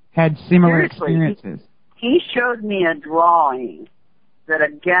had similar experiences. He showed me a drawing that a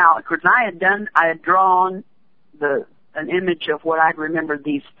gal, because I had drawn an image of what I remembered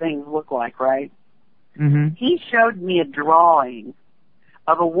these things look like, right? Mm-hmm. He showed me a drawing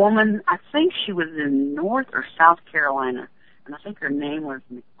of a woman, I think she was in North or South Carolina, and I think her name was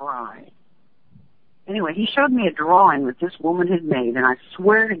McBride. Anyway, he showed me a drawing that this woman had made, and I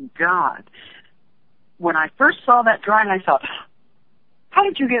swear to God, when I first saw that drawing, I thought, how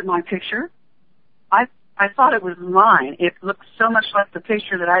did you get my picture? I thought it was mine. It looked so much like the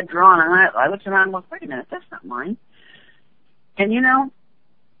picture that I'd drawn, and I looked around and went, wait a minute, that's not mine. And,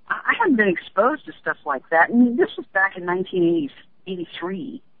 I hadn't been exposed to stuff like that, and this was back in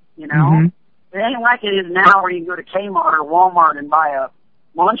 1983, Mm-hmm. It ain't like it is now where you can go to Kmart or Walmart and buy a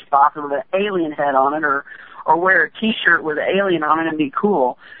lunchbox with an alien head on it, or wear a T-shirt with an alien on it and be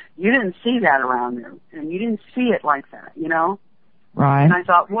cool. You didn't see that around there, and you didn't see it like that, Right. And I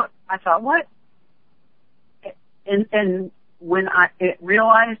thought, what? And when I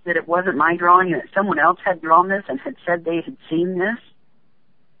realized that it wasn't my drawing and that someone else had drawn this and had said they had seen this,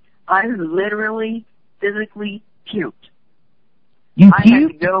 I literally, physically puked. You I puked? had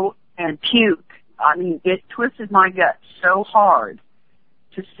to go and puke. I mean, it twisted my gut so hard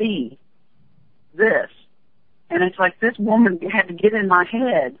to see this. And it's like this woman had to get in my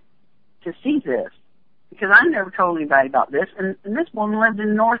head to see this. Because I never told anybody about this. And this woman lived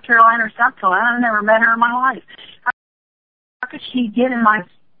in North Carolina or South Carolina. I never met her in my life. How could she get in my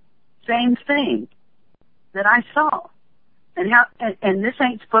same thing that I saw? And this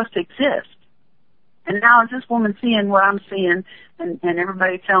ain't supposed to exist. And now is this woman seeing what I'm seeing, and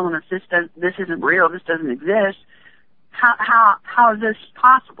everybody telling us this isn't real, this doesn't exist? How is this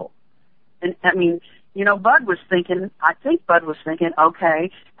possible? And I mean, Bud was thinking,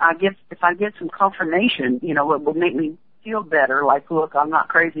 okay, if I get some confirmation, it will make me feel better. Like, look, I'm not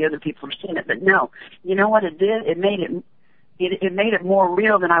crazy. Other people are seeing it, but no. You know what it did? It made it more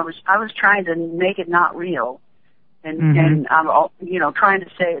real than I was trying to make it not real, and I'm trying to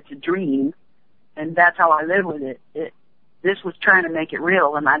say it's a dream, and that's how I live with it. This was trying to make it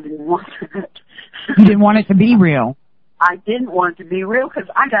real, and I didn't want it. You didn't want it to be real. I didn't want it to be real because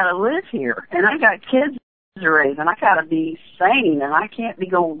I got to live here, and I got kids to raise, and I got to be sane, and I can't be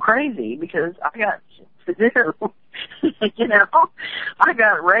going crazy because I got to do. I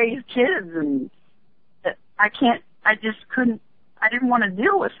got raised kids, and I just couldn't. I didn't want to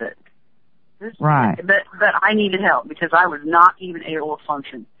deal with it. Right. But I needed help because I was not even able to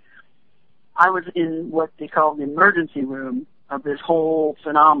function. I was in what they call the emergency room of this whole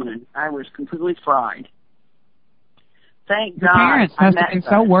phenomenon. I was completely fried. Thank God. Your parents must have been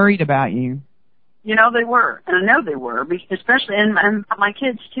so worried about you. They were, and I know they were, especially and my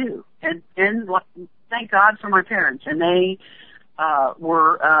kids too. And thank God for my parents, and they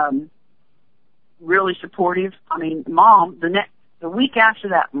were really supportive. I mean, Mom, the week after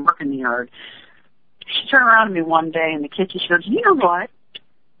that mark in the yard, she turned around to me one day in the kitchen. She goes, "You know what?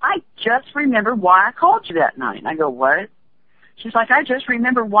 I just remembered why I called you that night." And I go, "What?" She's like, "I just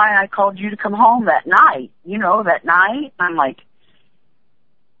remember why I called you to come home that night. That night." I'm like,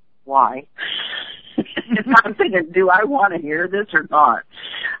 "Why?" I'm thinking, do I want to hear this or not?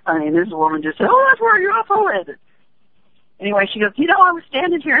 I mean, this woman just said, "Oh, that's where you're off with." Anyway, she goes, "I was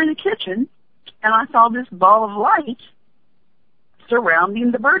standing here in the kitchen, and I saw this ball of light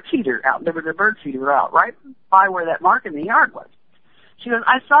surrounding the bird feeder out. There was a bird feeder out right by where that mark in the yard was." She goes,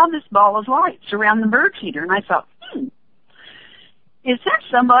 "I saw this ball of light surround the bird feeder," and I thought, is that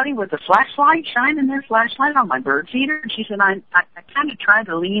somebody with a flashlight shining their flashlight on my bird feeder? And she said, I kind of tried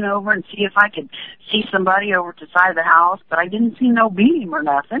to lean over and see if I could see somebody over to the side of the house, but I didn't see no beam or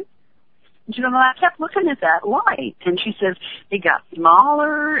nothing. And she goes, I kept looking at that light. And she says, it got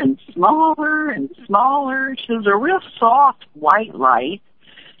smaller and smaller and smaller. She was a real soft white light.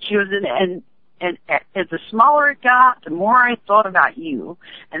 She was and as the smaller it got, the more I thought about you.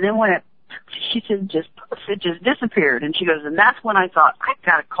 And then when it she said, just poof, it just disappeared. And she goes, and that's when I thought, I've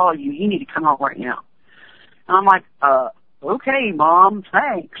got to call you. You need to come home right now. And I'm like, okay, Mom,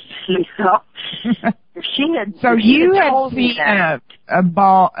 thanks. You know, if she had, so if she you had had told me seen that, a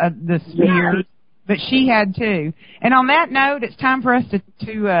ball, the sphere, yeah. but she had too. And on that note, it's time for us to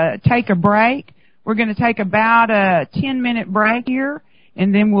take a break. We're going to take about a 10-minute break here,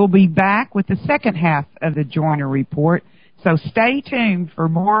 and then we'll be back with the second half of the Joyner Report. So stay tuned for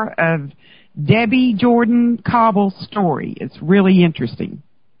more of Debbie Jordan Cobble's story. It's really interesting.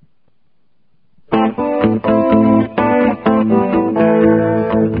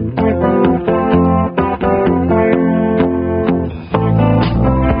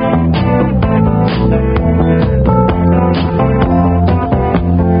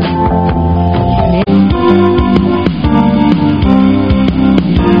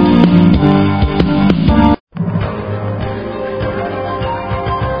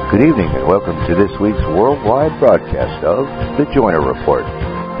 Good evening and welcome to this week's worldwide broadcast of The Joyner Report.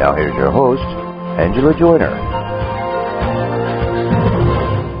 Now here's your host, Angela Joyner.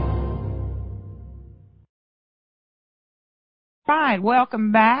 Right,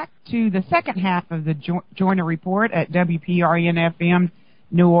 welcome back to the second half of the Joyner Report at WPRN-FM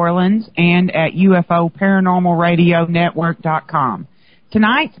New Orleans and at UFOParanormalRadioNetwork.com.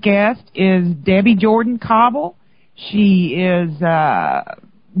 Tonight's guest is Debbie Jordan Cobble. She is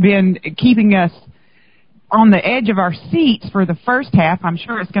been keeping us on the edge of our seats for the first half. I'm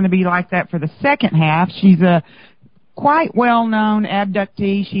sure it's going to be like that for the second half. She's a quite well-known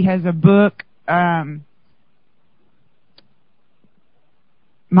abductee. She has a book. My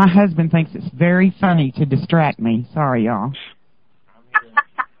husband thinks it's very funny to distract me. Sorry, y'all.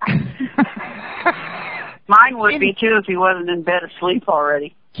 Mine would be too if he wasn't in bed asleep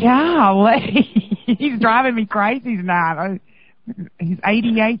already. Golly. He's driving me crazy tonight. He's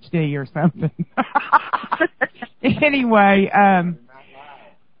ADHD or something. Anyway,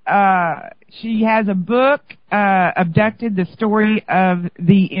 she has a book, Abducted, the story of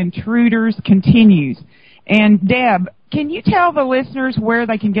the intruders continues. And Deb, can you tell the listeners where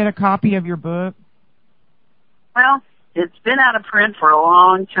they can get a copy of your book? Well, it's been out of print for a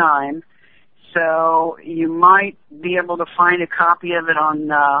long time, so you might be able to find a copy of it on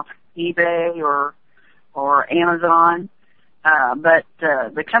eBay or Amazon. But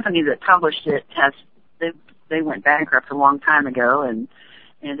the company that published it they went bankrupt a long time ago, and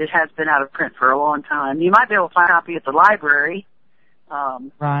it has been out of print for a long time. You might be able to find a copy at the library.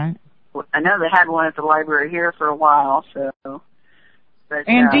 Right. I know they had one at the library here for a while, so. But,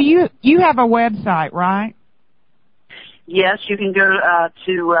 and do you have a website, right? Yes, you can go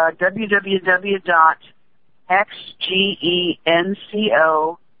to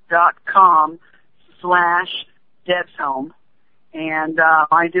www.xgenco.com/DebsHome. And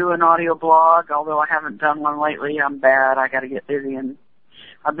I do an audio blog, although I haven't done one lately. I'm bad. I got to get busy, and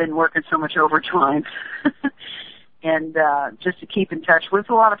I've been working so much overtime. And just to keep in touch with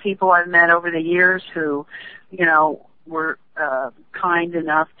a lot of people I've met over the years who, you know, were kind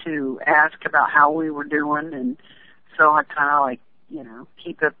enough to ask about how we were doing. And so I kind of like, you know,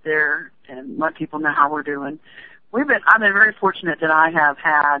 keep up there and let people know how we're doing. I've been very fortunate that I have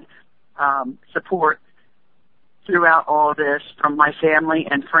had support throughout all of this from my family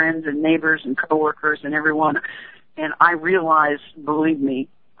and friends and neighbors and coworkers and everyone. And I realize, believe me,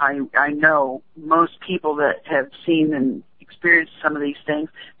 I know most people that have seen and experienced some of these things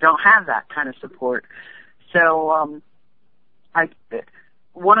don't have that kind of support. So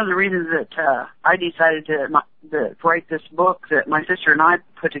one of the reasons that I decided to write this book that my sister and I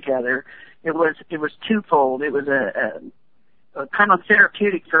put together, it was twofold. It was a kind of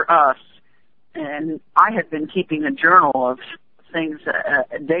therapeutic for us. And I had been keeping a journal of things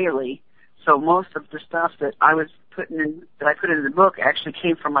daily, so most of the stuff that I put in the book actually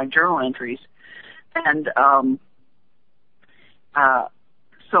came from my journal entries. And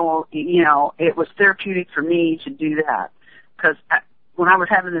so, you know, it was therapeutic for me to do that, because when I was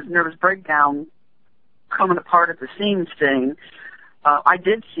having this nervous breakdown coming apart at the seams thing, I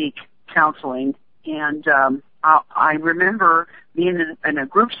did seek counseling. And I remember being in a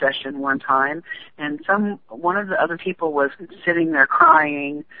group session one time, and one of the other people was sitting there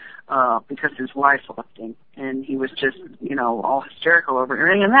crying because his wife left him, and he was just, you know, all hysterical over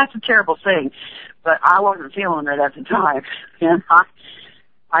everything. And that's a terrible thing, but I wasn't feeling it at the time, and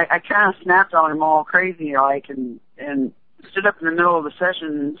I kind of snapped on him all crazy like, and stood up in the middle of the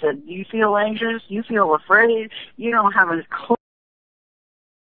session and said, "Do you feel anxious? You feel afraid? You don't have a clue."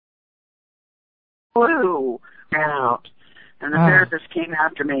 Out. And the therapist came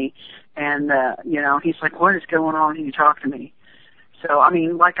after me, and, you know, he's like, "What is going on? Can you talk to me?" So, I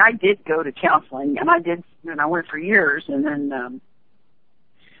mean, like I did go to counseling, and I went for years, and then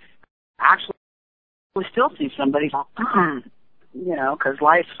actually still see somebody, you know, because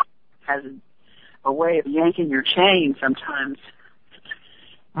life has a way of yanking your chain sometimes.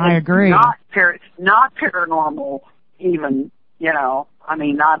 I agree. Not paranormal, even, you know. I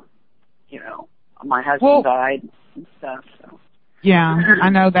mean, not, you know, my husband died and stuff. So. Yeah, I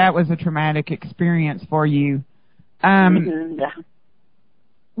know that was a traumatic experience for you. Yeah.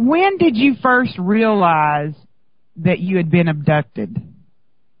 When did you first realize that you had been abducted?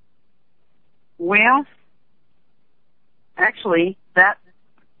 Well, actually, that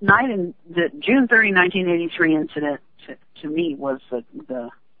night in the June 30, 1983 incident to me was the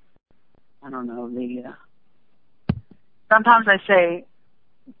I don't know, sometimes I say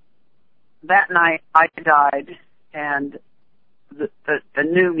that night I died and the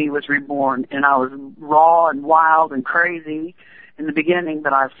new me was reborn, and I was raw and wild and crazy in the beginning,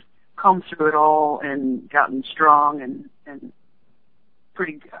 but I've come through it all and gotten strong and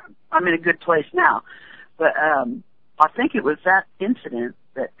I'm in a good place now. But I think it was that incident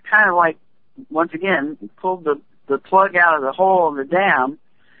that kind of like, once again, pulled the plug out of the hole of the dam,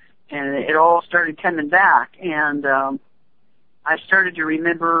 and it all started coming back. And I started to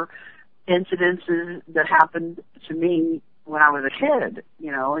remember incidences that happened to me when I was a kid,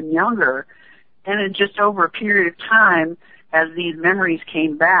 you know, and younger. And it just over a period of time, as these memories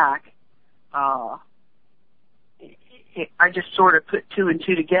came back, I just sort of put two and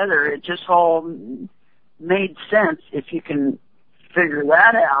two together. It just all made sense, if you can figure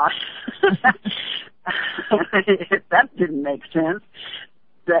that out. That didn't make sense,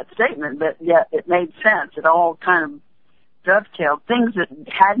 that statement, but yet it made sense. It all kind of dovetailed. Things that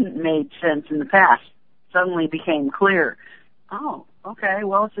hadn't made sense in the past suddenly became clear. Oh, okay,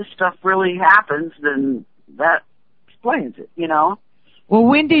 well, if this stuff really happens, then that explains it, you know? Well,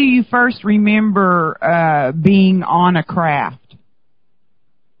 when do you first remember being on a craft?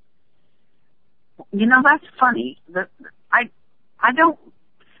 You know, that's funny.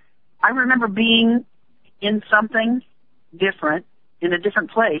 I remember being in something different, in a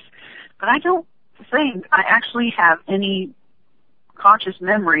different place, but I don't think I actually have any conscious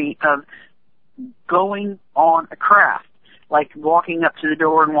memory of going on a craft, like walking up to the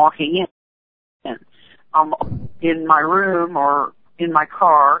door and walking in. In my room or in my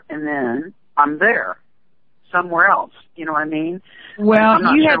car, and then I'm there somewhere else. You know what I mean?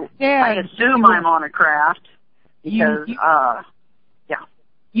 Well, you sure. had said... I assume I'm on a craft because, yeah.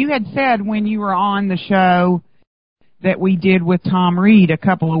 You had said when you were on the show that we did with Tom Reed a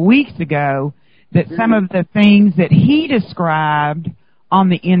couple of weeks ago that some of the things that he described on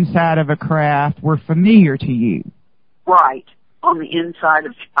the inside of a craft were familiar to you. Right. I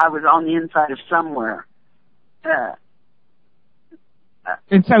was on the inside of somewhere.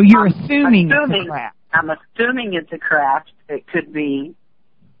 And so you're assuming it's a craft. I'm assuming it's a craft. It could be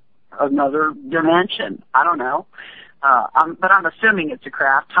another dimension. I don't know. But I'm assuming it's a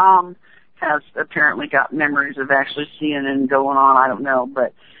craft. Tom has apparently got memories of actually seeing it going on. I don't know.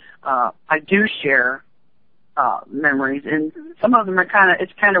 But I do share memories. And some of them are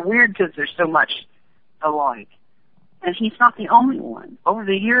it's kind of weird because they're so much alike. And he's not the only one. Over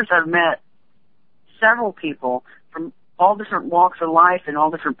the years, I've met several people from all different walks of life and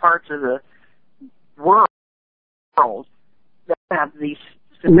all different parts of the world that have these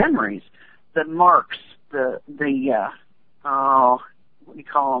memories, the marks, what do you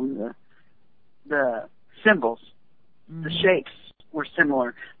call them, the symbols, the shapes were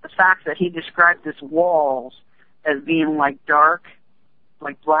similar. The fact that he described this walls as being like dark,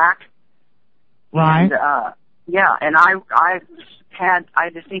 like black. Right. And, yeah, and I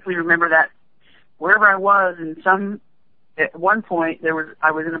distinctly remember that wherever I was, at one point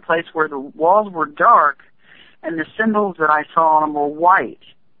I was in a place where the walls were dark and the symbols that I saw on them were white.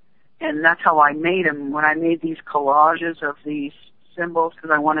 And that's how I made them, when I made these collages of these symbols,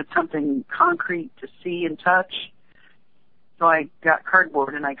 because I wanted something concrete to see and touch. So I got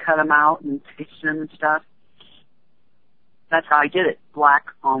cardboard and I cut them out and stitched them and stuff. That's how I did it, black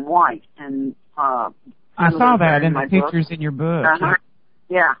on white. And I saw that in the pictures in your book.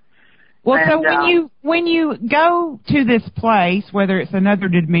 Yeah. Well, and, so when you go to this place, whether it's another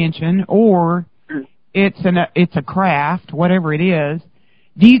dimension or it's a craft, whatever it is,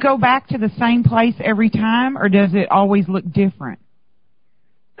 do you go back to the same place every time, or does it always look different?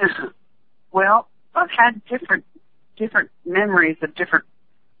 Well, I've had different memories of different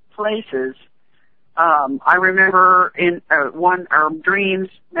places. I remember in one dreams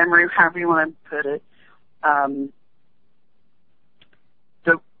memory, however you want to put it.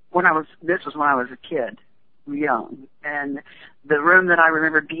 This was when I was a kid, young. And the room that I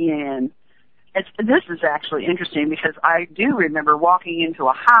remember being in, this is actually interesting because I do remember walking into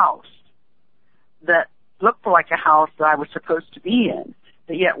a house that looked like a house that I was supposed to be in.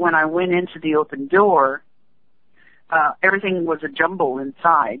 But yet when I went into the open door, everything was a jumble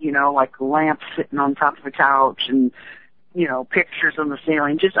inside, you know, like lamps sitting on top of the couch and, you know, pictures on the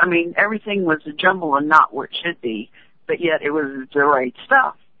ceiling. Just, I mean, everything was a jumble and not what it should be. But yet it was the right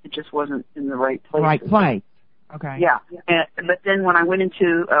stuff. It just wasn't in the right place. Right place. Okay. Yeah. But then when I went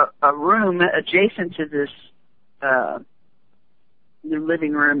into a room adjacent to this the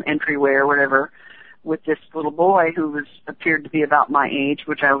living room entryway or whatever, with this little boy who appeared to be about my age,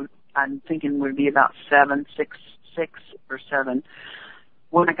 which I'm thinking would be about 6 or 7.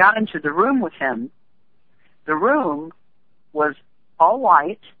 When I got into the room with him, the room was all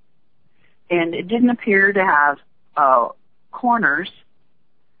white, and it didn't appear to have corners,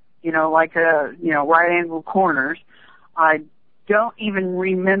 you know, like right angle corners. I don't even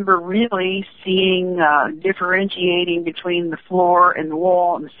remember really seeing differentiating between the floor and the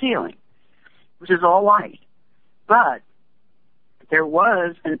wall and the ceiling, which is all white. But there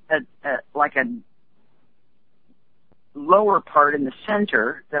was like a lower part in the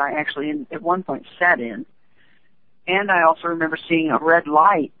center that I actually at one point sat in. And I also remember seeing a red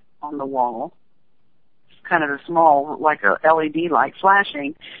light on the wall, kind of a small, like a LED light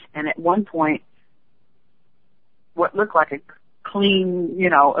flashing. And at one point, what looked like a clean, you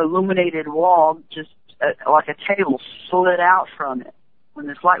know, illuminated wall, just like a table slid out from it when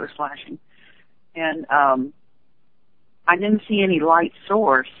this light was flashing. And I didn't see any light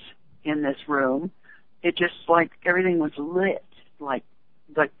source in this room. It just like everything was lit, like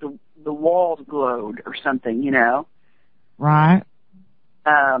the walls glowed or something, you know. Right.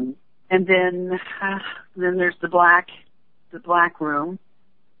 And then there's the black room.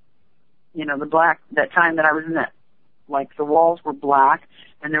 You know, that time that I was in that, like the walls were black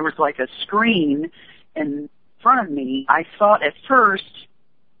and there was like a screen in front of me. I thought at first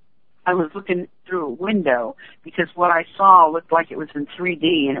I was looking through a window because what I saw looked like it was in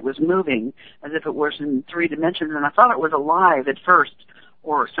 3D and it was moving as if it was in 3 dimensions, and I thought it was alive at first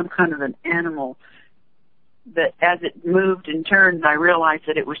or some kind of an animal. But as it moved and turned, I realized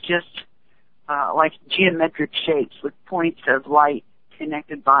that it was just like geometric shapes with points of light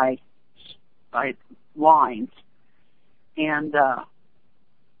connected by lines. And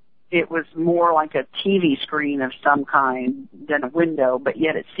it was more like a TV screen of some kind than a window, but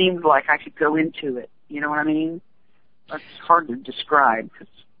yet it seemed like I could go into it. You know what I mean? That's hard to describe because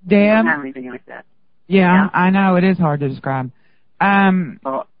I don't have anything like that. Yeah, I know. It is hard to describe.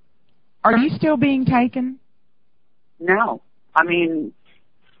 Are you still being taken? No. I mean,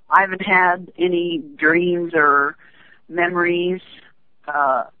 I haven't had any dreams or memories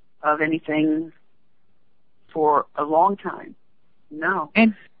of anything for a long time. No.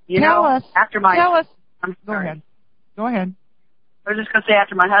 And tell us. I'm sorry. Go ahead. I was just going to say,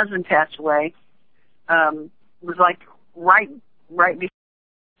 after my husband passed away, it was like right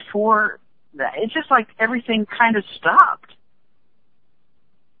before that. It's just like everything kind of stopped.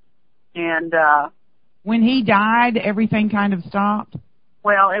 And when he died, everything kind of stopped.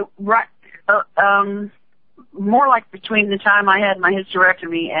 Well, more like between the time I had my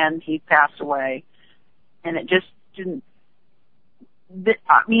hysterectomy and he passed away, and it just didn't.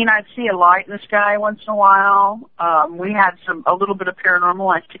 I mean, I'd see a light in the sky once in a while. We had a little bit of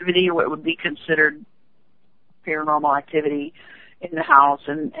paranormal activity, or what would be considered paranormal activity, in the house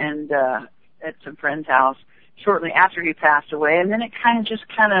and at some friend's house shortly after he passed away, and then it kind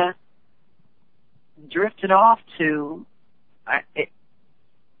of drifted off to.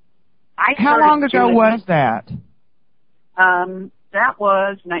 How long ago was that? That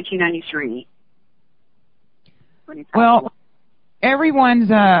was 1993. Well,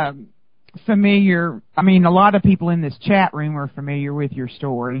 everyone's familiar. I mean, a lot of people in this chat room are familiar with your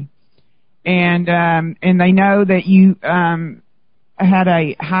story, and they know that you had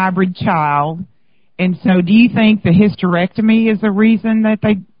a hybrid child. And so, do you think the hysterectomy is the reason that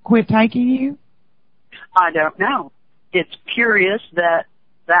they quit taking you? I don't know. It's curious that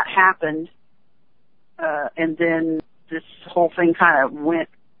happened, and then this whole thing kind of went,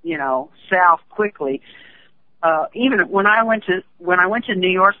 south quickly. Even when I went to New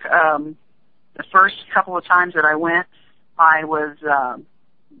York, the first couple of times that I went, I was, I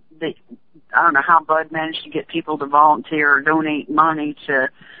don't know how Bud managed to get people to volunteer or donate money to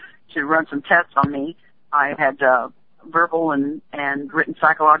run some tests on me. I had, verbal and written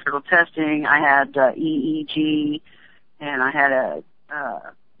psychological testing. I had, EEG, and I had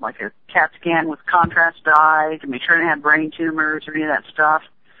like a CAT scan with contrast dye to make sure I didn't have brain tumors or any of that stuff.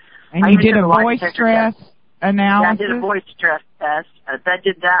 And you did a voice stress? analysis? Yeah, I did a voice stress test. That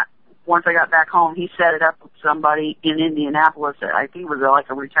did that once I got back home. He set it up with somebody in Indianapolis. I think it was like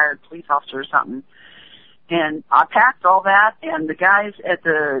a retired police officer or something. And I passed all that, and the guys at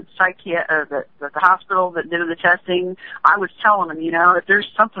the the hospital that did the testing, I was telling them, if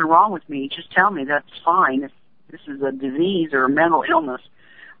there's something wrong with me, just tell me. That's fine. If this is a disease or a mental illness,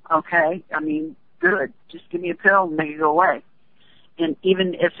 okay? I mean, good. Just give me a pill and make it go away. And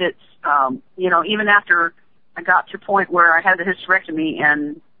even if it's, even after I got to a point where I had the hysterectomy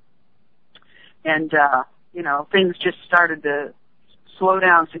and things just started to slow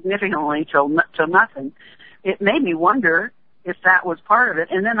down significantly till nothing, it made me wonder if that was part of it.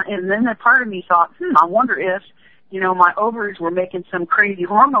 And then that part of me thought, I wonder if, my ovaries were making some crazy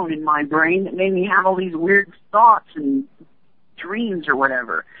hormone in my brain that made me have all these weird thoughts and dreams or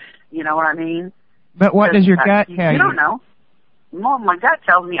whatever. You know what I mean? But what does your gut tell you? You don't know. Well, my gut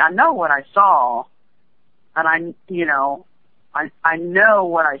tells me I know what I saw, and I know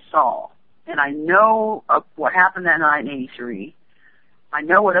what I saw, and I know what happened that night in '83. I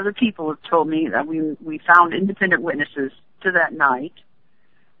know what other people have told me, that we found independent witnesses to that night.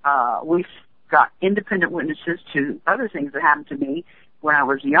 We've got independent witnesses to other things that happened to me when I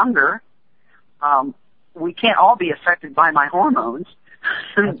was younger. We can't all be affected by my hormones.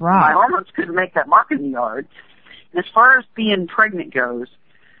 That's right. My hormones couldn't make that mark in the yard. And as far as being pregnant goes,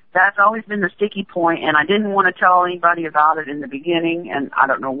 that's always been the sticky point, and I didn't want to tell anybody about it in the beginning, and I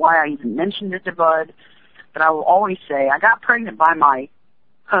don't know why I even mentioned it to Bud, but I will always say I got pregnant by my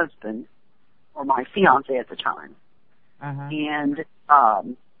husband, or my fiance at the time. Uh-huh. And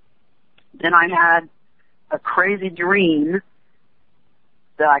then I had a crazy dream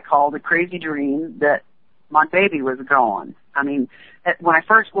that I called a crazy dream that my baby was gone. I mean, when I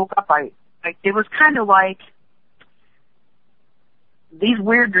first woke up, it was kind of like these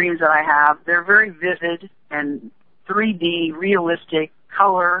weird dreams that I have. They're very vivid and 3D, realistic,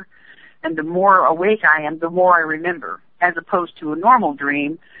 color, and the more awake I am, the more I remember, as opposed to a normal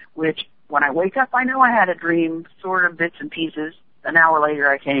dream, which when I wake up, I know I had a dream, sort of bits and pieces. An hour later,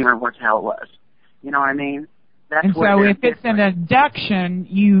 I can't even remember what the hell it was. You know what I mean? That's and so if it's an abduction,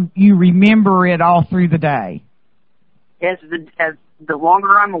 you remember it all through the day. As the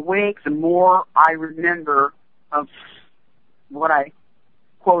longer I'm awake, the more I remember of what I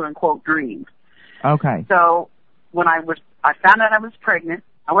quote unquote dreamed. Okay. So when I found out I was pregnant.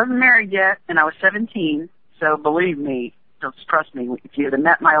 I wasn't married yet, and I was 17. So believe me, just trust me. If you'd have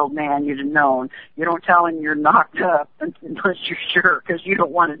met my old man, you'd have known. You don't tell him you're knocked up unless you're sure, because you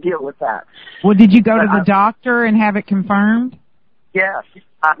don't want to deal with that. Well, did you go to the doctor and have it confirmed? Yes.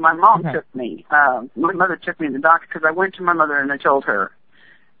 My mom took me. My mother took me to the doctor because I went to my mother and I told her,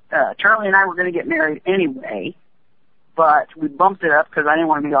 Charlie and I were going to get married anyway, but we bumped it up because I didn't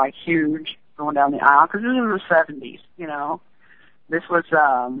want to be like huge going down the aisle, because this was the 70s, This was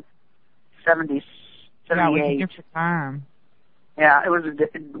 70s, 78. Yeah, it was a different time. Yeah, it was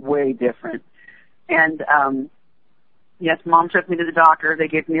way different. And yes, Mom took me to the doctor. They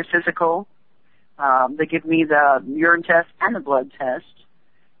gave me a physical. They gave me the urine test and the blood test.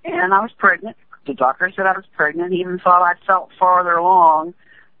 And I was pregnant. The doctor said I was pregnant. He even thought I felt farther along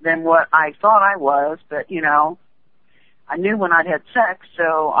than what I thought I was. But, I knew when I'd had sex,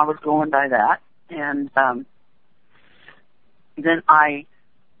 so I was going by that. And then I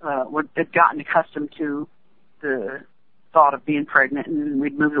had gotten accustomed to the thought of being pregnant, and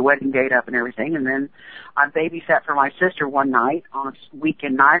we'd move the wedding date up and everything. And then I babysat for my sister one night on a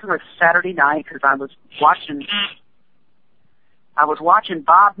weekend night, or a Saturday night, because I was watching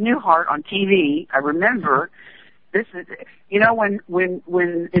Bob Newhart on TV. I remember this is, when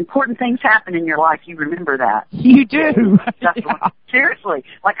important things happen in your life, you remember that. You do. Seriously.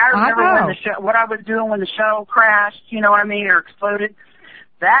 Like I remember what I was doing when the shuttle crashed, or exploded.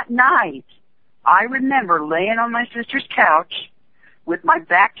 That night, I remember laying on my sister's couch with my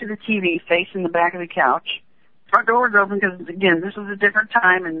back to the TV, facing the back of the couch. Front door was open because, again, this was a different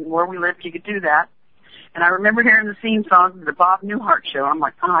time, and where we lived, you could do that. And I remember hearing the theme song of the Bob Newhart show. I'm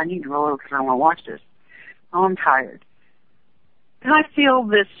like, I need to roll over because I want to watch this. Oh, I'm tired. And I feel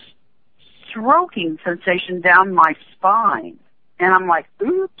this stroking sensation down my spine. And I'm like,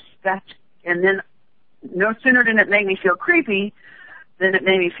 oops, and then no sooner did it make me feel creepy than it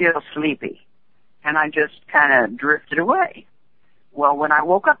made me feel sleepy. And I just kind of drifted away. Well, when I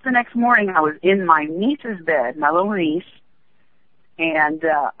woke up the next morning, I was in my niece's bed, my little niece, and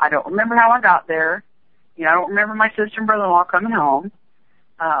I don't remember how I got there. I don't remember my sister and brother-in-law coming home,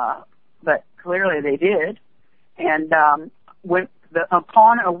 but clearly they did. And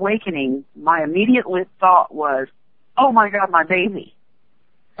upon awakening, my immediate thought was, oh, my God, my baby.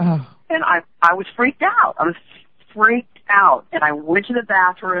 Oh. And I was freaked out. I was freaked out. And I went to the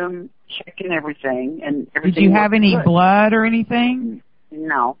bathroom, checking everything, and everything. Did you have any good. blood or anything?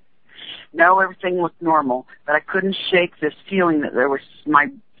 No. No, everything looked normal. But I couldn't shake this feeling that there was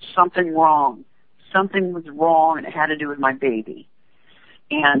something wrong. Something was wrong, and it had to do with my baby.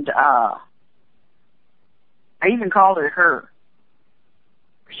 And I even called it her.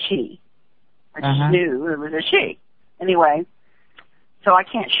 She. I just knew it was a she. Anyway, so I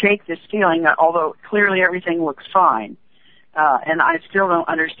can't shake this feeling, although clearly everything looks fine. And I still don't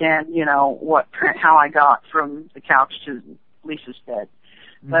understand, how I got from the couch to Lisa's bed.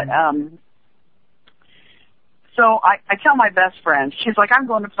 But, so I tell my best friend, she's like, I'm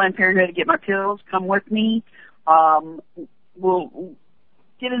going to Planned Parenthood to get my pills. Come with me. We'll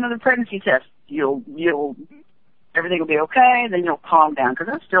get another pregnancy test. Everything will be okay. Then you'll calm down, because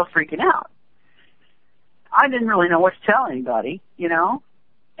I'm still freaking out. I didn't really know what to tell anybody,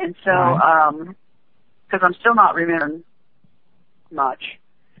 and so, because I'm still not remembering much.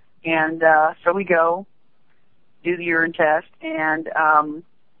 And, so we go, do the urine test, and,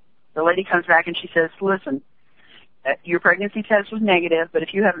 the lady comes back and she says, listen, your pregnancy test was negative, but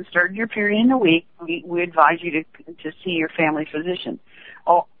if you haven't started your period in a week, we advise you to see your family physician.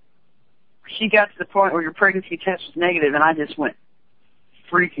 Oh, she got to the point where your pregnancy test was negative, and I just went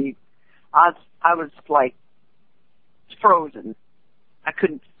freaky. I was like frozen. I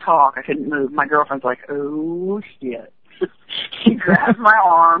couldn't talk. I couldn't move. My girlfriend's like, oh, shit. She grabs my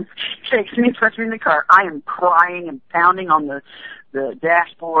arm, takes me, puts me in the car. I am crying and pounding on the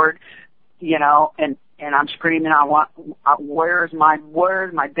dashboard, and I'm screaming, where's my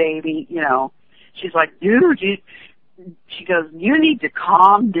baby, She's like, dude, she goes, you need to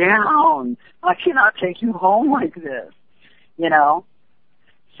calm down. I cannot take you home like this,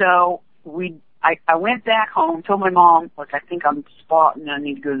 So I went back home, told my mom, look, I think I'm spotting and I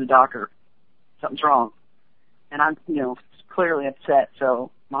need to go to the doctor. Something's wrong. And I'm, clearly upset.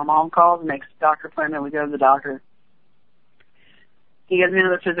 So my mom calls and makes a doctor appointment. We go to the doctor. He gives me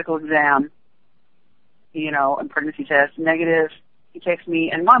another physical exam, and pregnancy test, negative. He takes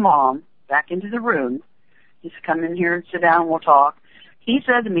me and my mom back into the room. Just come in here and sit down and we'll talk. He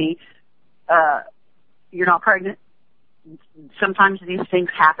said to me, you're not pregnant. Sometimes these things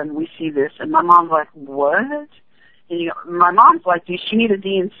happen. We see this. And my mom's like, what? And my mom's like, does she need a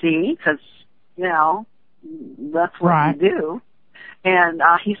D&C? Because, that's what we do. And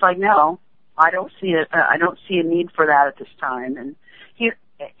he's like, no, I don't see it. I don't see a need for that at this time. And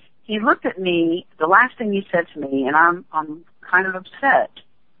he looked at me. The last thing he said to me, and I'm kind of upset.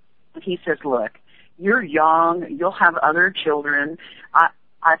 He says, look, you're young. You'll have other children.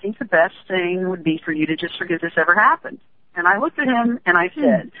 I think the best thing would be for you to just forget this ever happened. And I looked at him and I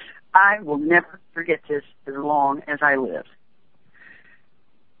said, I will never forget this as long as I live.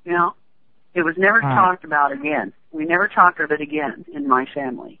 It was never talked about again. We never talked of it again in my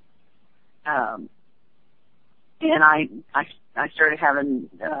family. And I started having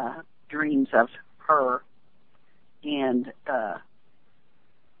dreams of her. And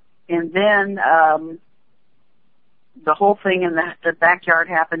then the whole thing in the backyard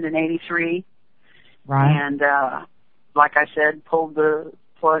happened in '83. Right. And like I said, pulled the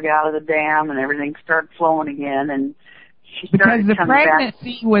plug out of the dam and everything started flowing again. And she started because the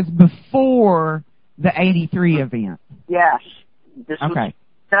pregnancy was before the '83 event. Yes. This was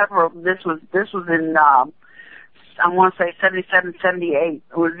in I want to say 77, 78.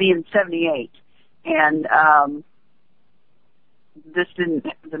 It would be in 78. And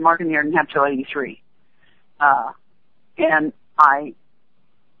the marketing year didn't have till 83. And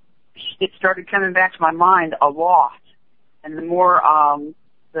it started coming back to my mind a lot. And the more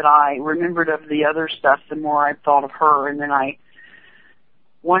that I remembered of the other stuff, the more I thought of her. And then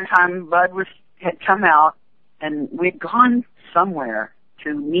one time Bud had come out, and we'd gone somewhere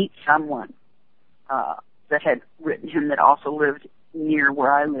to meet someone that had written him that also lived near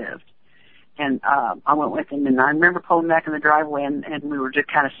where I lived. And I went with him, and I remember pulling back in the driveway, and we were just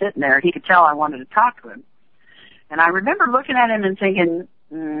kind of sitting there. He could tell I wanted to talk to him. And I remember looking at him and thinking,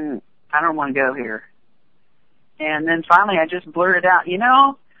 I don't want to go here. And then finally I just blurted out,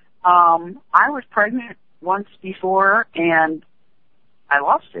 I was pregnant once before, and I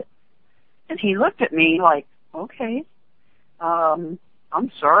lost it. And he looked at me like, okay, I'm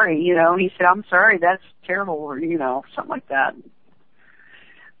sorry, he said, I'm sorry, that's terrible, or, something like that.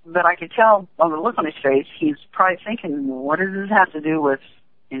 But I could tell on the look on his face, he's probably thinking, what does this have to do with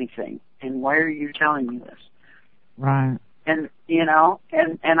anything? And why are you telling me this? Right. And, and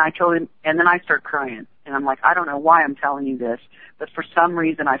I told him, and then I start crying. And I'm like, I don't know why I'm telling you this, but for some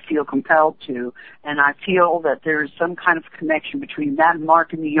reason I feel compelled to, and I feel that there's some kind of connection between that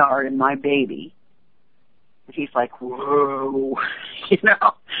mark in the yard and my baby. And he's like, whoa, you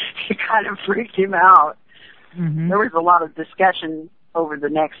know, it kind of freaked him out. Mm-hmm. There was a lot of discussion over the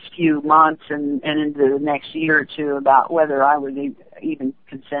next few months and into the next year or two about whether I would even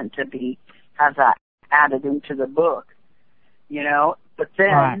consent to have that added into the book, you know. But then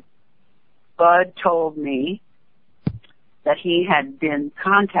right. Bud told me that he had been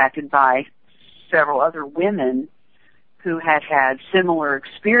contacted by several other women who had had similar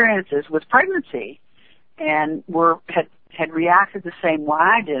experiences with pregnancy and had reacted the same way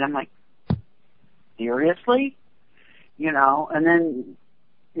I did. I'm like, seriously? You know, and then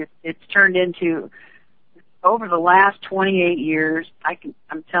it's turned into, over the last 28 years,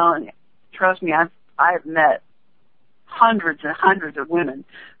 I'm telling you, trust me, I've met hundreds and hundreds of women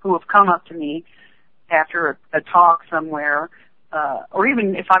who have come up to me after a talk somewhere, or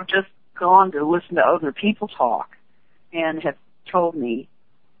even if I've just gone to listen to other people talk and have told me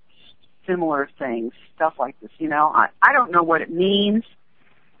similar things, stuff like this. You know, I don't know what it means.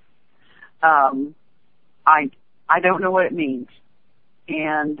 I don't know what it means,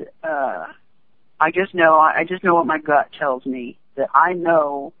 and I just know what my gut tells me, that I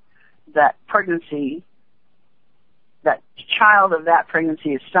know that pregnancy, that child of that pregnancy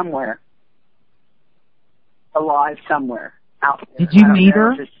is somewhere alive, somewhere out there. Did you meet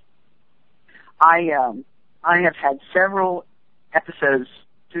her? I have had several episodes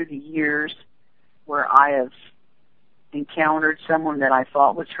through the years where I have encountered someone that I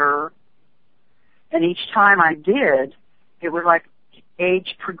thought was her. And each time I did, it was like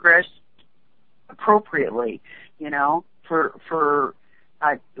age progressed appropriately, you know.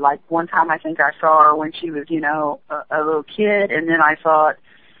 Like one time I think I saw her when she was, you know, a little kid, and then I thought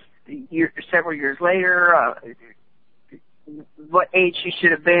several years later what age she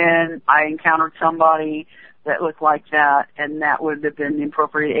should have been. I encountered somebody that looked like that, and that would have been the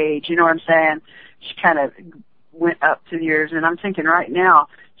appropriate age. You know what I'm saying? She kind of went up to the years, and I'm thinking right now,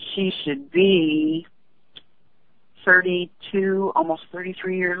 she should be 32, almost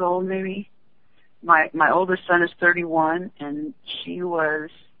 33 years old, maybe. My oldest son is 31, and she was,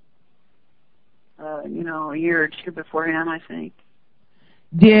 you know, a year or two before him, I think.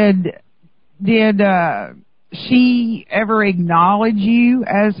 Did she ever acknowledge you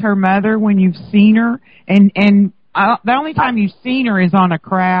as her mother when you've seen her? And the only time you've seen her is on a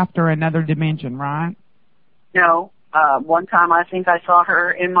craft or another dimension, right? No. One time I think I saw her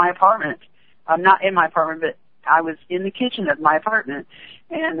in my apartment. Not in my apartment, but I was in the kitchen of my apartment,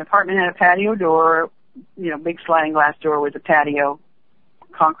 and the apartment had a patio door, you know, big sliding glass door with a patio,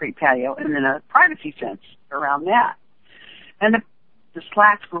 concrete patio, and then a privacy fence around that. And the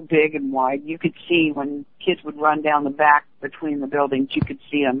slats were big and wide. You could see when kids would run down the back between the buildings, you could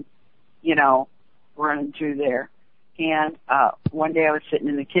see them, you know, running through there. And one day I was sitting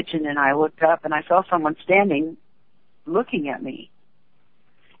in the kitchen, and I looked up, and I saw someone standing looking at me.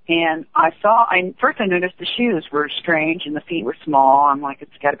 And first I noticed the shoes were strange and the feet were small. I'm like,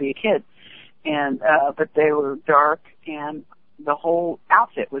 it's got to be a kid. And, but they were dark, and the whole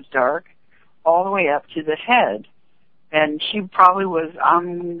outfit was dark all the way up to the head. And she probably was,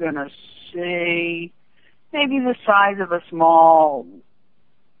 I'm going to say, maybe the size of a small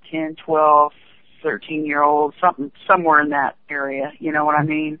 10, 12, 13-year-old, somewhere in that area. You know what I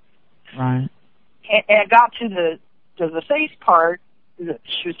mean? Right. And I got to the face part.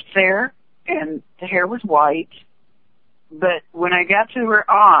 She was fair, and the hair was white. But when I got to her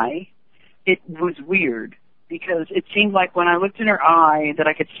eye, it was weird, because it seemed like when I looked in her eye that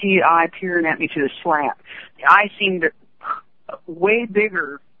I could see the eye peering at me through the slat. The eye seemed way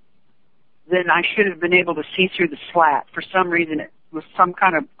bigger than I should have been able to see through the slat. For some reason, it was some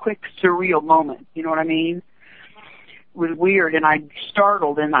kind of quick, surreal moment. You know what I mean? It was weird, and I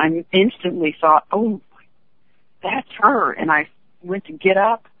startled, and I instantly thought, oh, that's her. And I went to get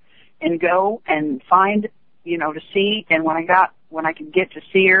up and go and find, you know, to see. And when I could get to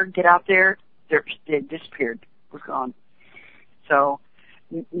see her, get out there, it disappeared, was gone. So,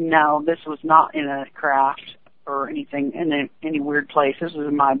 no, this was not in a craft or anything, in any weird place. This was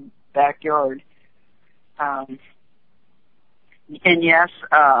in my backyard. And yes,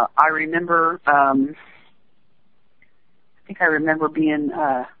 I remember, I think I remember being,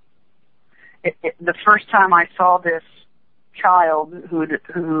 the first time I saw this child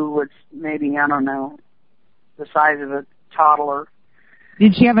who was maybe, I don't know, the size of a toddler.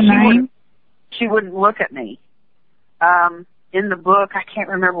 Did she have a name? She wouldn't look at me. In the book, I can't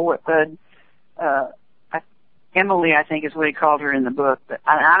remember what Emily, I think is what he called her in the book, but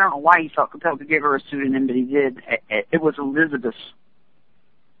I don't know why he felt compelled to give her a pseudonym, but he did. It was Elizabeth.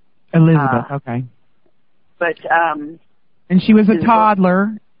 Elizabeth, okay. But, and she was a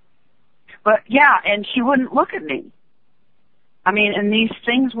toddler. But, yeah, and she wouldn't look at me. I mean, and these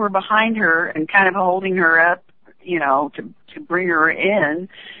things were behind her and kind of holding her up, you know, to bring her in,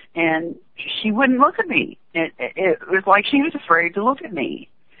 and she wouldn't look at me. It was like she was afraid to look at me.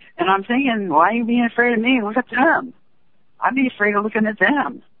 And I'm thinking, why are you being afraid of me? Look at them. I'd be afraid of looking at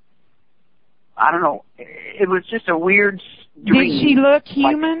them. I don't know. It was just a weird dream. Did she look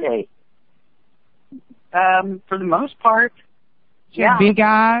human? For the most part, she had big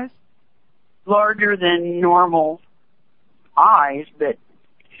eyes? Larger than normal eyes, but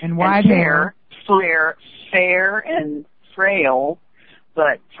and white hair. Fair and frail,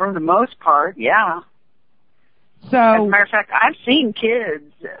 but for the most part, yeah. So, as a matter of fact, I've seen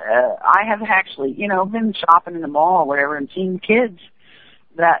kids. I have actually, you know, been shopping in the mall or whatever and seen kids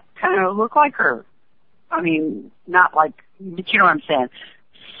that kind of look like her. I mean, not like, but you know what I'm saying.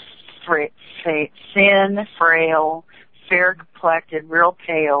 Thin, frail, fair complected, real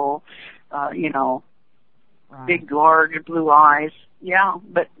pale, you know, right. Big, large blue eyes. Yeah,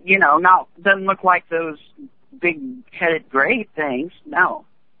 but, you know, doesn't look like those big-headed gray things, no.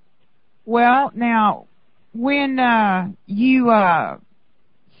 Well, now, when you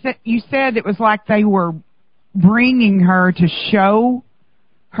said it was like they were bringing her to show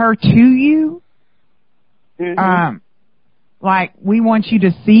her to you, mm-hmm. Like, we want you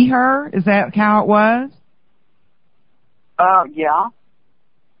to see her, is that how it was? Yeah.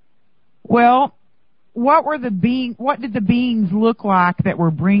 Well, what did the beings look like that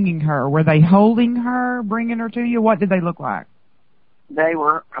were bringing her? Were they holding her, bringing her to you? What did they look like? They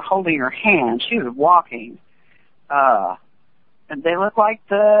were holding her hand. She was walking. And they looked like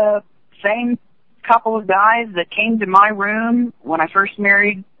the same couple of guys that came to my room when I first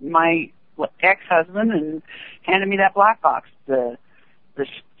married my ex-husband and handed me that black box. The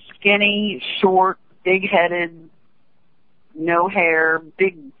skinny, short, big-headed, no hair,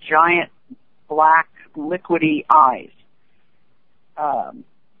 big, giant, black, liquidy eyes. The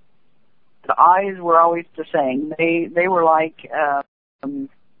eyes were always the same. They were like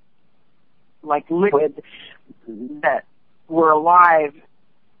liquid that were alive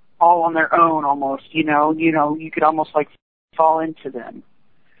all on their own almost, you know, you could almost like fall into them.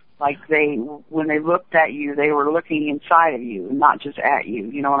 Like when they looked at you, they were looking inside of you and not just at you,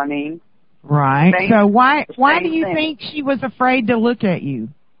 you know what I mean? Right. So why do you think she was afraid to look at you?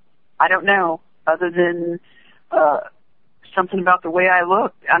 I don't know, other than something about the way I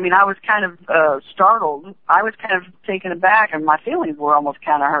looked. I mean, I was kind of startled. I was kind of taken aback, and my feelings were almost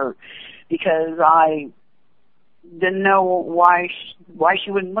kind of hurt because I didn't know why she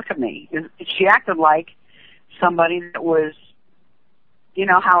wouldn't look at me. She acted like somebody that was, you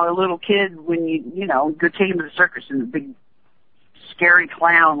know, how a little kid, when you know, go take him to the circus and the big scary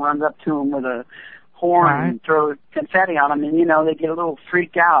clown runs up to him with a horn right. and throws confetti on him, and, you know, they get a little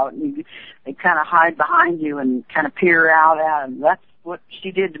freaked out, and they kind of hide behind you and kind of peer out at him. That's what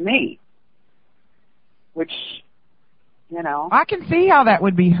she did to me, which, you know. I can see how that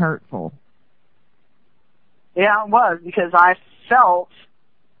would be hurtful. Yeah, it was, because I felt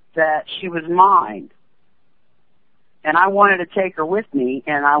that she was mine. And I wanted to take her with me,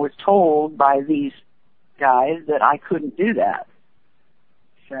 and I was told by these guys that I couldn't do that.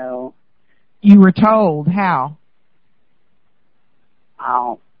 So. You were told how?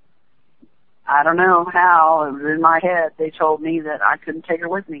 I don't know how. It was in my head. They told me that I couldn't take her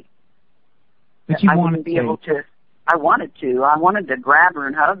with me. But you I wanted wouldn't be able to. I wanted to. I wanted to grab her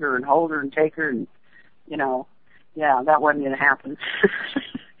and hug her and hold her and take her, and, you know, yeah, that wasn't going to happen.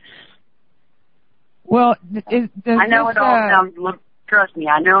 Well, I know it all sounds, look, trust me,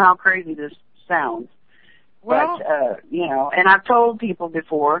 I know how crazy this sounds. Well, but, you know, and I've told people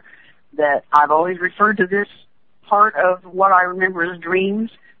before that I've always referred to this part of what I remember as dreams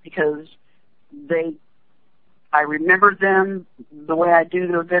because I remember them the way I do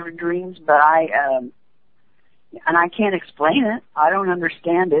those every dreams, but and I can't explain it. I don't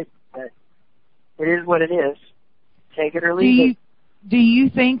understand it, but it is what it is. Take it or leave it. Do you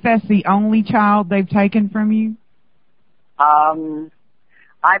think that's the only child they've taken from you?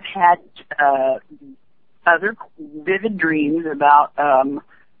 I've had other vivid dreams about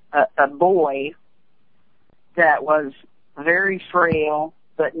a boy that was very frail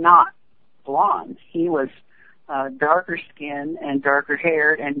but not blonde. He was darker skin and darker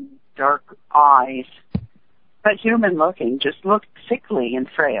hair and dark eyes, but human looking, just looked sickly and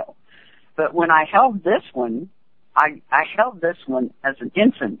frail. But when I held this one, I held this one as an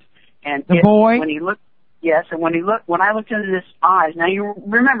infant, and the boy, when he looked, Yes, and when I looked into his eyes, now you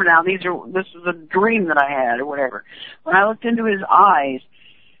remember now, this was a dream that I had or whatever. When I looked into his eyes,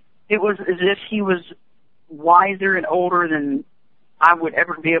 it was as if he was wiser and older than I would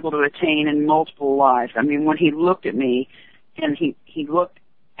ever be able to attain in multiple lives. I mean, when he looked at me, and he looked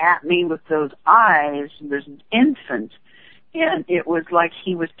at me with those eyes, this infant, and it was like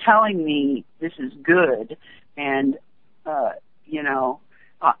he was telling me, this is good, and,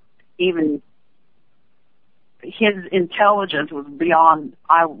 even his intelligence was beyond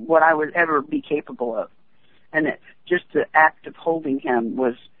what I would ever be capable of. And just the act of holding him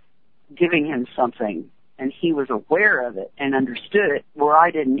was giving him something, and he was aware of it and understood it where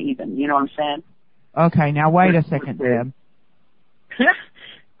I didn't even. You know what I'm saying? Okay, now wait a second, Deb.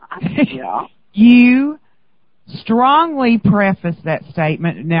 Yeah. You strongly preface that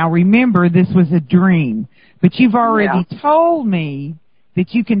statement. Now remember, this was a dream, but you've already told me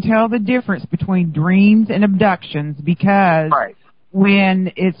that you can tell the difference between dreams and abductions because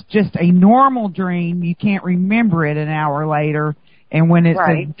when it's just a normal dream, you can't remember it an hour later, and when it's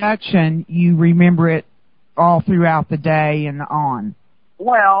an abduction, you remember it all throughout the day and on.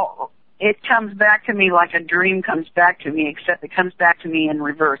 Well, it comes back to me like a dream comes back to me, except it comes back to me in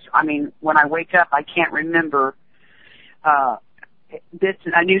reverse. I mean, when I wake up, I can't remember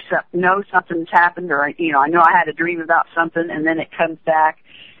I know something's happened, or I know I had a dream about something, and then it comes back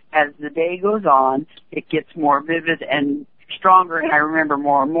as the day goes on. It gets more vivid and stronger, and I remember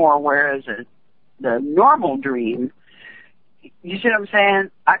more and more. Whereas the normal dream, you see what I'm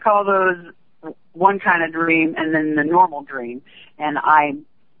saying? I call those one kind of dream, and then the normal dream. And I'm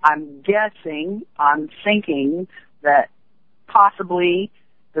guessing, I'm thinking that possibly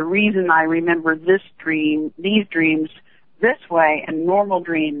the reason I remember these dreams this way and normal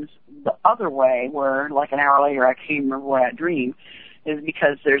dreams the other way, where like an hour later I can't remember what I dreamed, is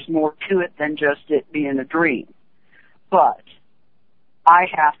because there's more to it than just it being a dream. But I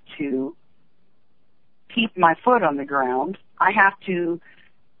have to keep my foot on the ground. I have to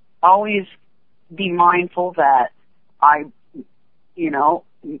always be mindful that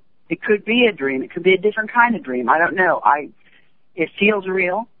it could be a dream. It could be a different kind of dream. I don't know. It feels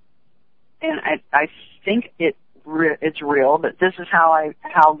real, and I think it's real, but this is how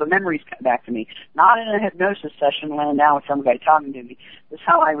the memories come back to me. Not in a hypnosis session laying down with somebody talking to me. This is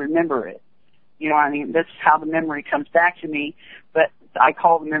how I remember it. You know what I mean? This is how the memory comes back to me, but I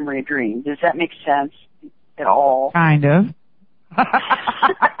call the memory a dream. Does that make sense at all? Kind of.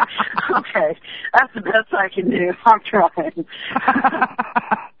 Okay. That's the best I can do. I'm trying.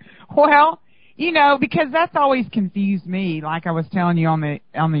 Well, because that's always confused me, like I was telling you on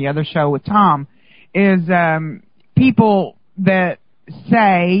the other show with Tom, is people that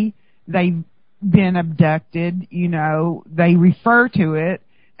say they've been abducted, they refer to it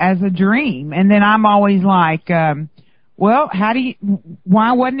as a dream. And then I'm always like, well,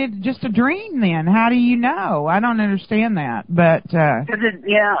 why wasn't it just a dream then? How do you know? I don't understand that. But, cause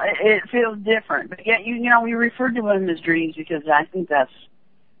it feels different. But yet, we refer to them as dreams because I think that's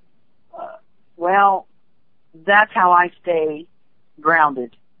how I stay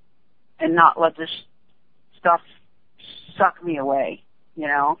grounded and not let this stuff suck me away,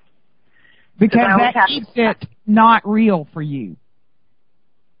 Because that keeps it not real for you.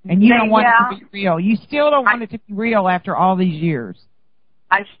 And you don't want it to be real. You still don't want it to be real after all these years.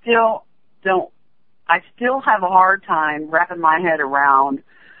 I still don't. I still have a hard time wrapping my head around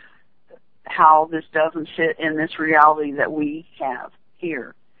how this doesn't fit in this reality that we have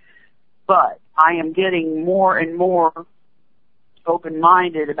here. But I am getting more and more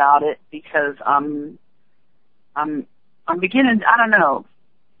open-minded about it because I'm beginning, I don't know,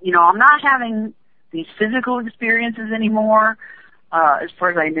 I'm not having these physical experiences anymore, as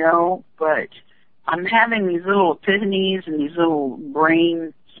far as I know, but I'm having these little epiphanies and these little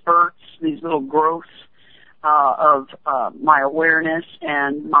brain spurts, these little growths, of, my awareness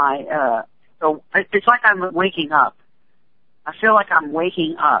and my, so it's like I'm waking up. I feel like I'm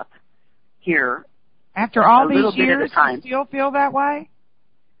waking up here. After all these years, you still feel that way?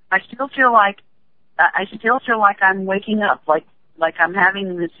 I still feel like I'm waking up, like I'm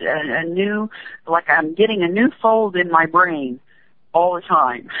having this like I'm getting a new fold in my brain all the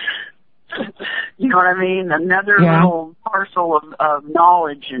time. You know what I mean? Another little parcel of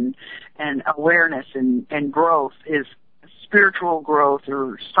knowledge and awareness and growth is spiritual growth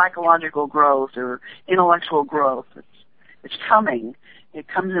or psychological growth or intellectual growth. It's coming. It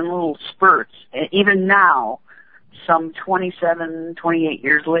comes in little spurts. Even now, some 27, 28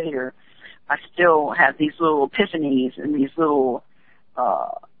 years later, I still have these little epiphanies and these little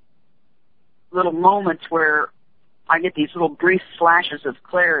moments where I get these little brief flashes of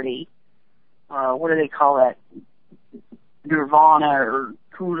clarity what do they call that? Nirvana or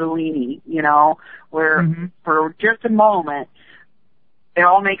Kundalini, you know, where for just a moment it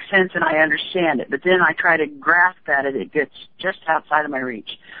all makes sense and I understand it, but then I try to grasp at it, it gets just outside of my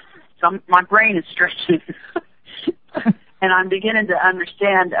reach. So my brain is stretching. And I'm beginning to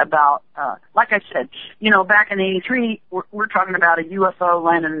understand about, like I said, you know, back in '83, we're talking about a UFO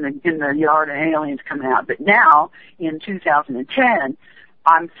landing in the yard and aliens coming out. But now, in 2010,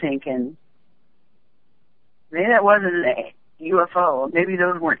 I'm thinking, maybe that wasn't a UFO. Maybe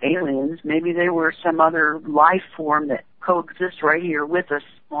those weren't aliens. Maybe they were some other life form that coexists right here with us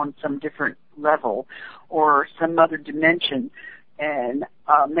on some different level or some other dimension. And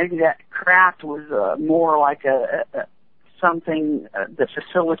maybe that craft was more like something that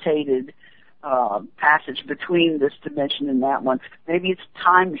facilitated passage between this dimension and that one. Maybe it's a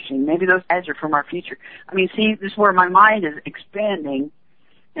time machine. Maybe those guys are from our future. I mean, see, this is where my mind is expanding,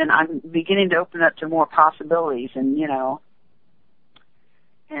 and I'm beginning to open up to more possibilities. And, you know,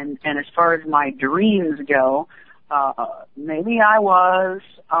 and as far as my dreams go, maybe I was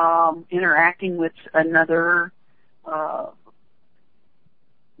interacting with another,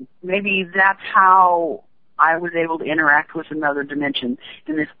 maybe that's how I was able to interact with another dimension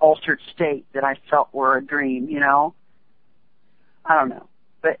in this altered state that I felt were a dream, you know? I don't know.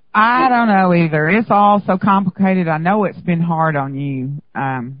 But I don't know either. It's all so complicated. I know it's been hard on you.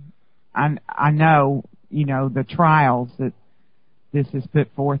 I know, you know, the trials that this has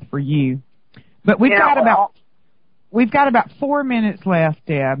put forth for you. But we've got about 4 minutes left,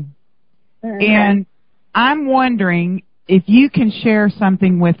 Deb. And I'm wondering if you can share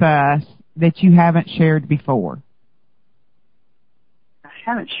something with us that you haven't shared before. I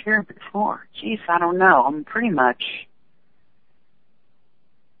haven't shared before. Geez, I don't know. I'm pretty much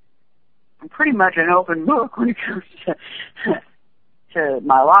an open book when it comes to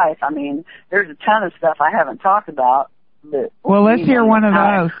my life. I mean, there's a ton of stuff I haven't talked about. But, well, let's hear one of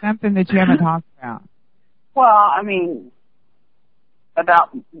those, something that you haven't talked about. Well, I mean, about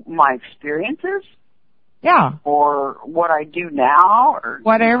my experiences? Yeah. Or what I do now, or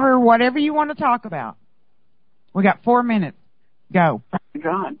whatever you want to talk about. We got 4 minutes. Go. Oh my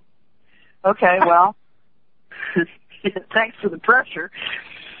God. Okay, well, thanks for the pressure.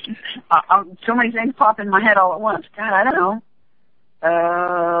 So many things pop in my head all at once. God, I don't know.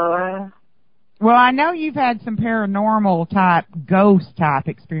 Well, I know you've had some paranormal type, ghost type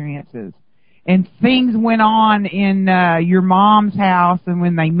experiences, and things went on in your mom's house, and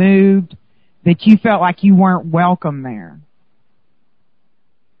when they moved, that you felt like you weren't welcome there.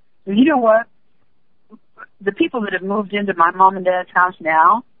 You know what? The people that have moved into my mom and dad's house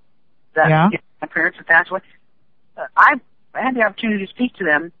now, my parents have passed away, I had the opportunity to speak to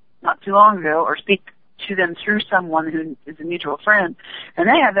them not too long ago, or speak to them through someone who is a mutual friend, and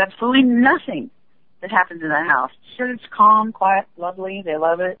they have absolutely nothing that happens in that house. Sure, it's calm, quiet, lovely, they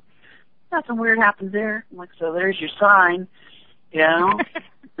love it. Nothing weird happens there. I'm like, so there's your sign, you know?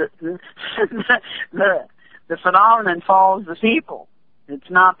 The phenomenon follows the people. It's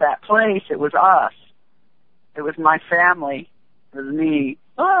not that place. It was us. It was my family. It was me.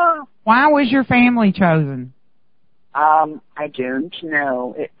 Oh. Why was your family chosen? I don't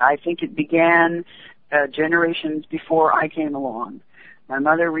know. I think it began generations before I came along. My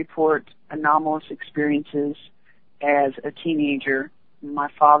mother reported anomalous experiences as a teenager. My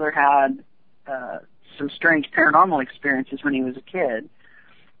father had some strange paranormal experiences when he was a kid.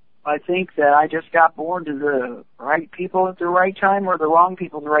 I think that I just got born to the right people at the right time, or the wrong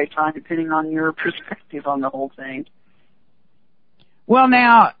people at the right time, depending on your perspective on the whole thing. Well,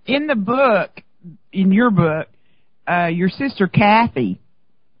 now, in your book, your sister Kathy,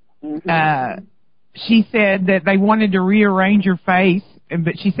 she said that they wanted to rearrange your face,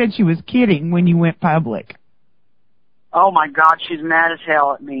 but she said she was kidding when you went public. Oh my God, she's mad as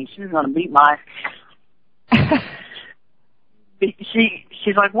hell at me. She's going to beat my...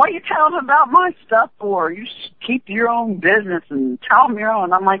 She's like, what are you telling them about my stuff for? You keep your own business and tell them your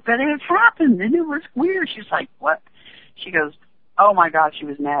own. I'm like, but it happened and it was weird. She's like, what? She goes, oh my God, she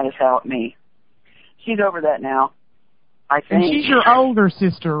was mad as hell at me. She's over that now, I think. And she's your older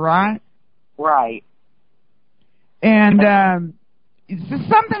sister, right? Right. And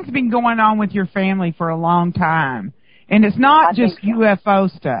something's been going on with your family for a long time. And it's not just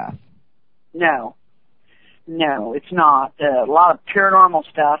UFO stuff. No, it's not. A lot of paranormal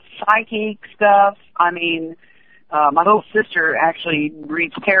stuff, psychic stuff. I mean, my little sister actually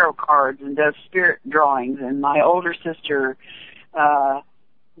reads tarot cards and does spirit drawings, and my older sister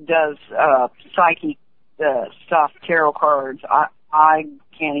does psychic stuff, tarot cards. I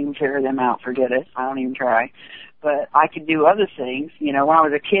can't even figure them out. Forget it. I don't even try. but I could do other things. You know, when I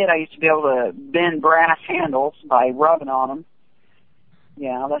was a kid, I used to be able to bend brass handles by rubbing on them.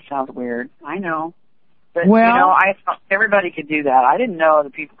 Yeah, that sounds weird. I know. But, well, you know, I thought everybody could do that. I didn't know other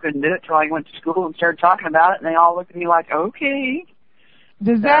people couldn't do it until I went to school and started talking about it, and they all looked at me like, okay.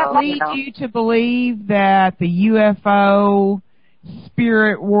 Does that lead you to believe that the UFO,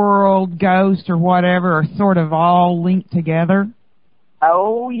 spirit world, ghost, or whatever are sort of all linked together?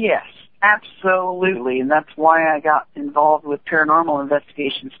 Oh, yes, absolutely. And that's why I got involved with paranormal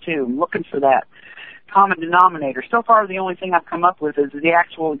investigations, too. I'm looking for that common denominator. So far, the only thing I've come up with is the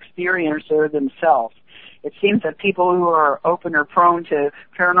actual experiencer themselves. It seems that people who are open or prone to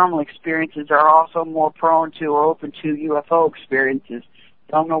paranormal experiences are also more prone to or open to UFO experiences.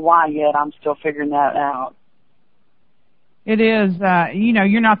 Don't know why yet. I'm still figuring that out. It is, you know,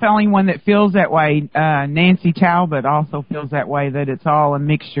 you're not the only one that feels that way. Nancy Talbot also feels that way, that it's all a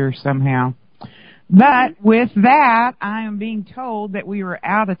mixture somehow. But with that, I am being told that we are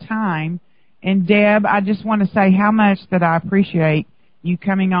out of time. And Deb, I just want to say how much that I appreciate you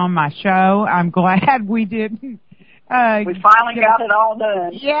coming on my show. I'm glad we didn't. We finally got it all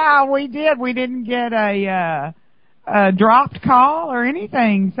done. Yeah, we did. We didn't get a dropped call or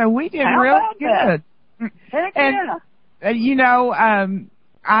anything, so we did really good. Heck and, yeah. You know,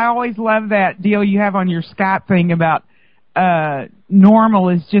 I always love that deal you have on your Skype thing about normal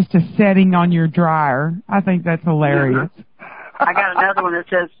is just a setting on your dryer. I think that's hilarious. I got another one that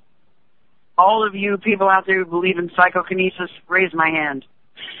says, all of you people out there who believe in psychokinesis, raise my hand.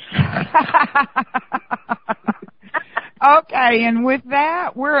 Okay, and with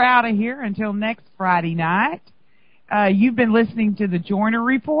that, we're out of here until next Friday night. You've been listening to the Joyner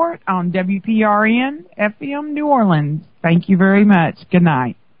Report on WPRN FM New Orleans. Thank you very much. Good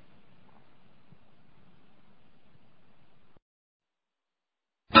night.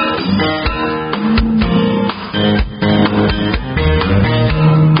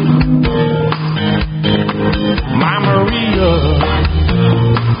 My Maria,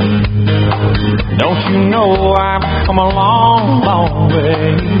 don't you know I've come a long, long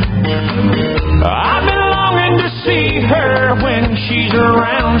way? I've been longing to see her. When she's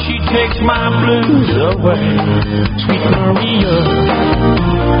around, she takes my blues away. Sweet Maria,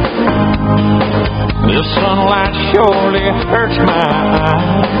 the sunlight surely hurts my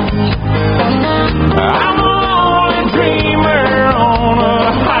eyes. I'm a lonely dreamer on a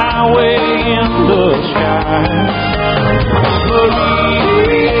highway in the sky.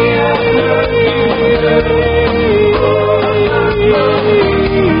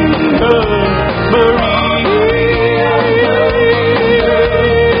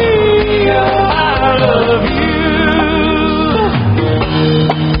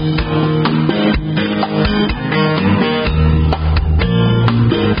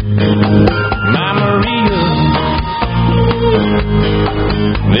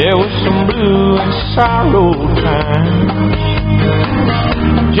 There was some blue and sorrow times.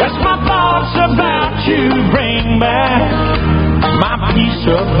 Just my thoughts about you bring back my peace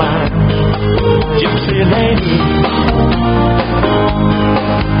of mind. Gypsy lady,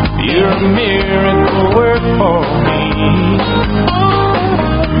 you're a miracle work for me.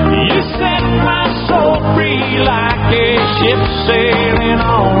 You set my soul free like a ship sailing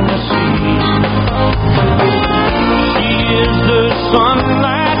on the sea. She is the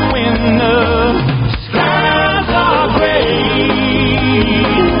sunlight when the skies are gray.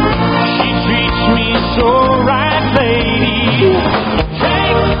 She treats me so right, lady.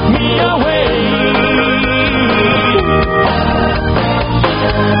 Take me away.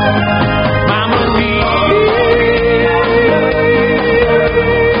 Mama Maria,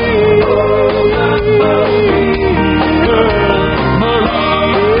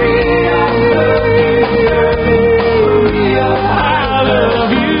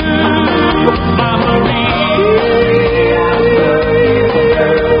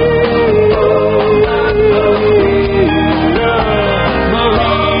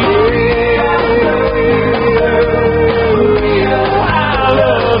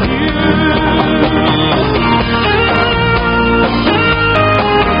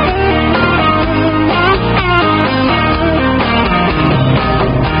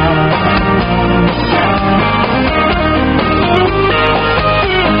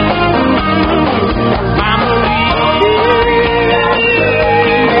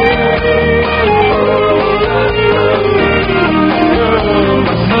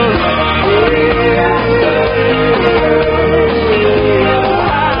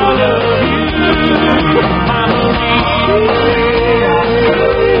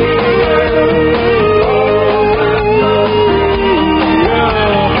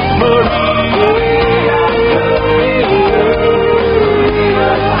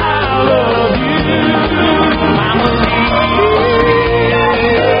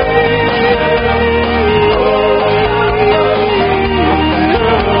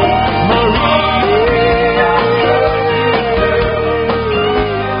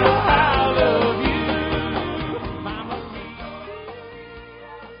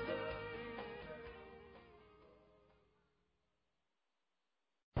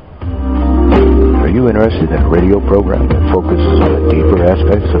 Are you interested in a radio program that focuses on the deeper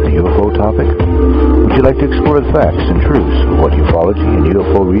aspects of the UFO topic? Would you like to explore the facts and truths of what ufology and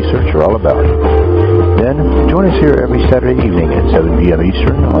UFO research are all about? Then, join us here every Saturday evening at 7 p.m.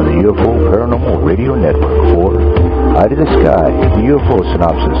 Eastern on the UFO Paranormal Radio Network for Eye to the Sky, the UFO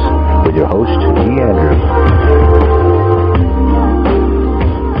Synopsis, with your host, E. Andrew.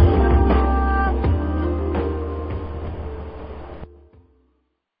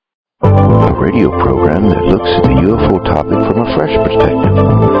 A radio program that looks at the UFO topic from a fresh perspective.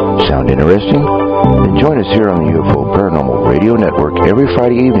 Sound interesting? Then join us here on the UFO Paranormal Radio Network every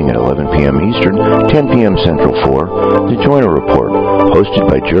Friday evening at 11 p.m. Eastern, 10 p.m. Central for The Joyner Report, hosted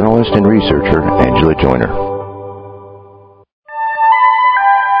by journalist and researcher Angela Joyner.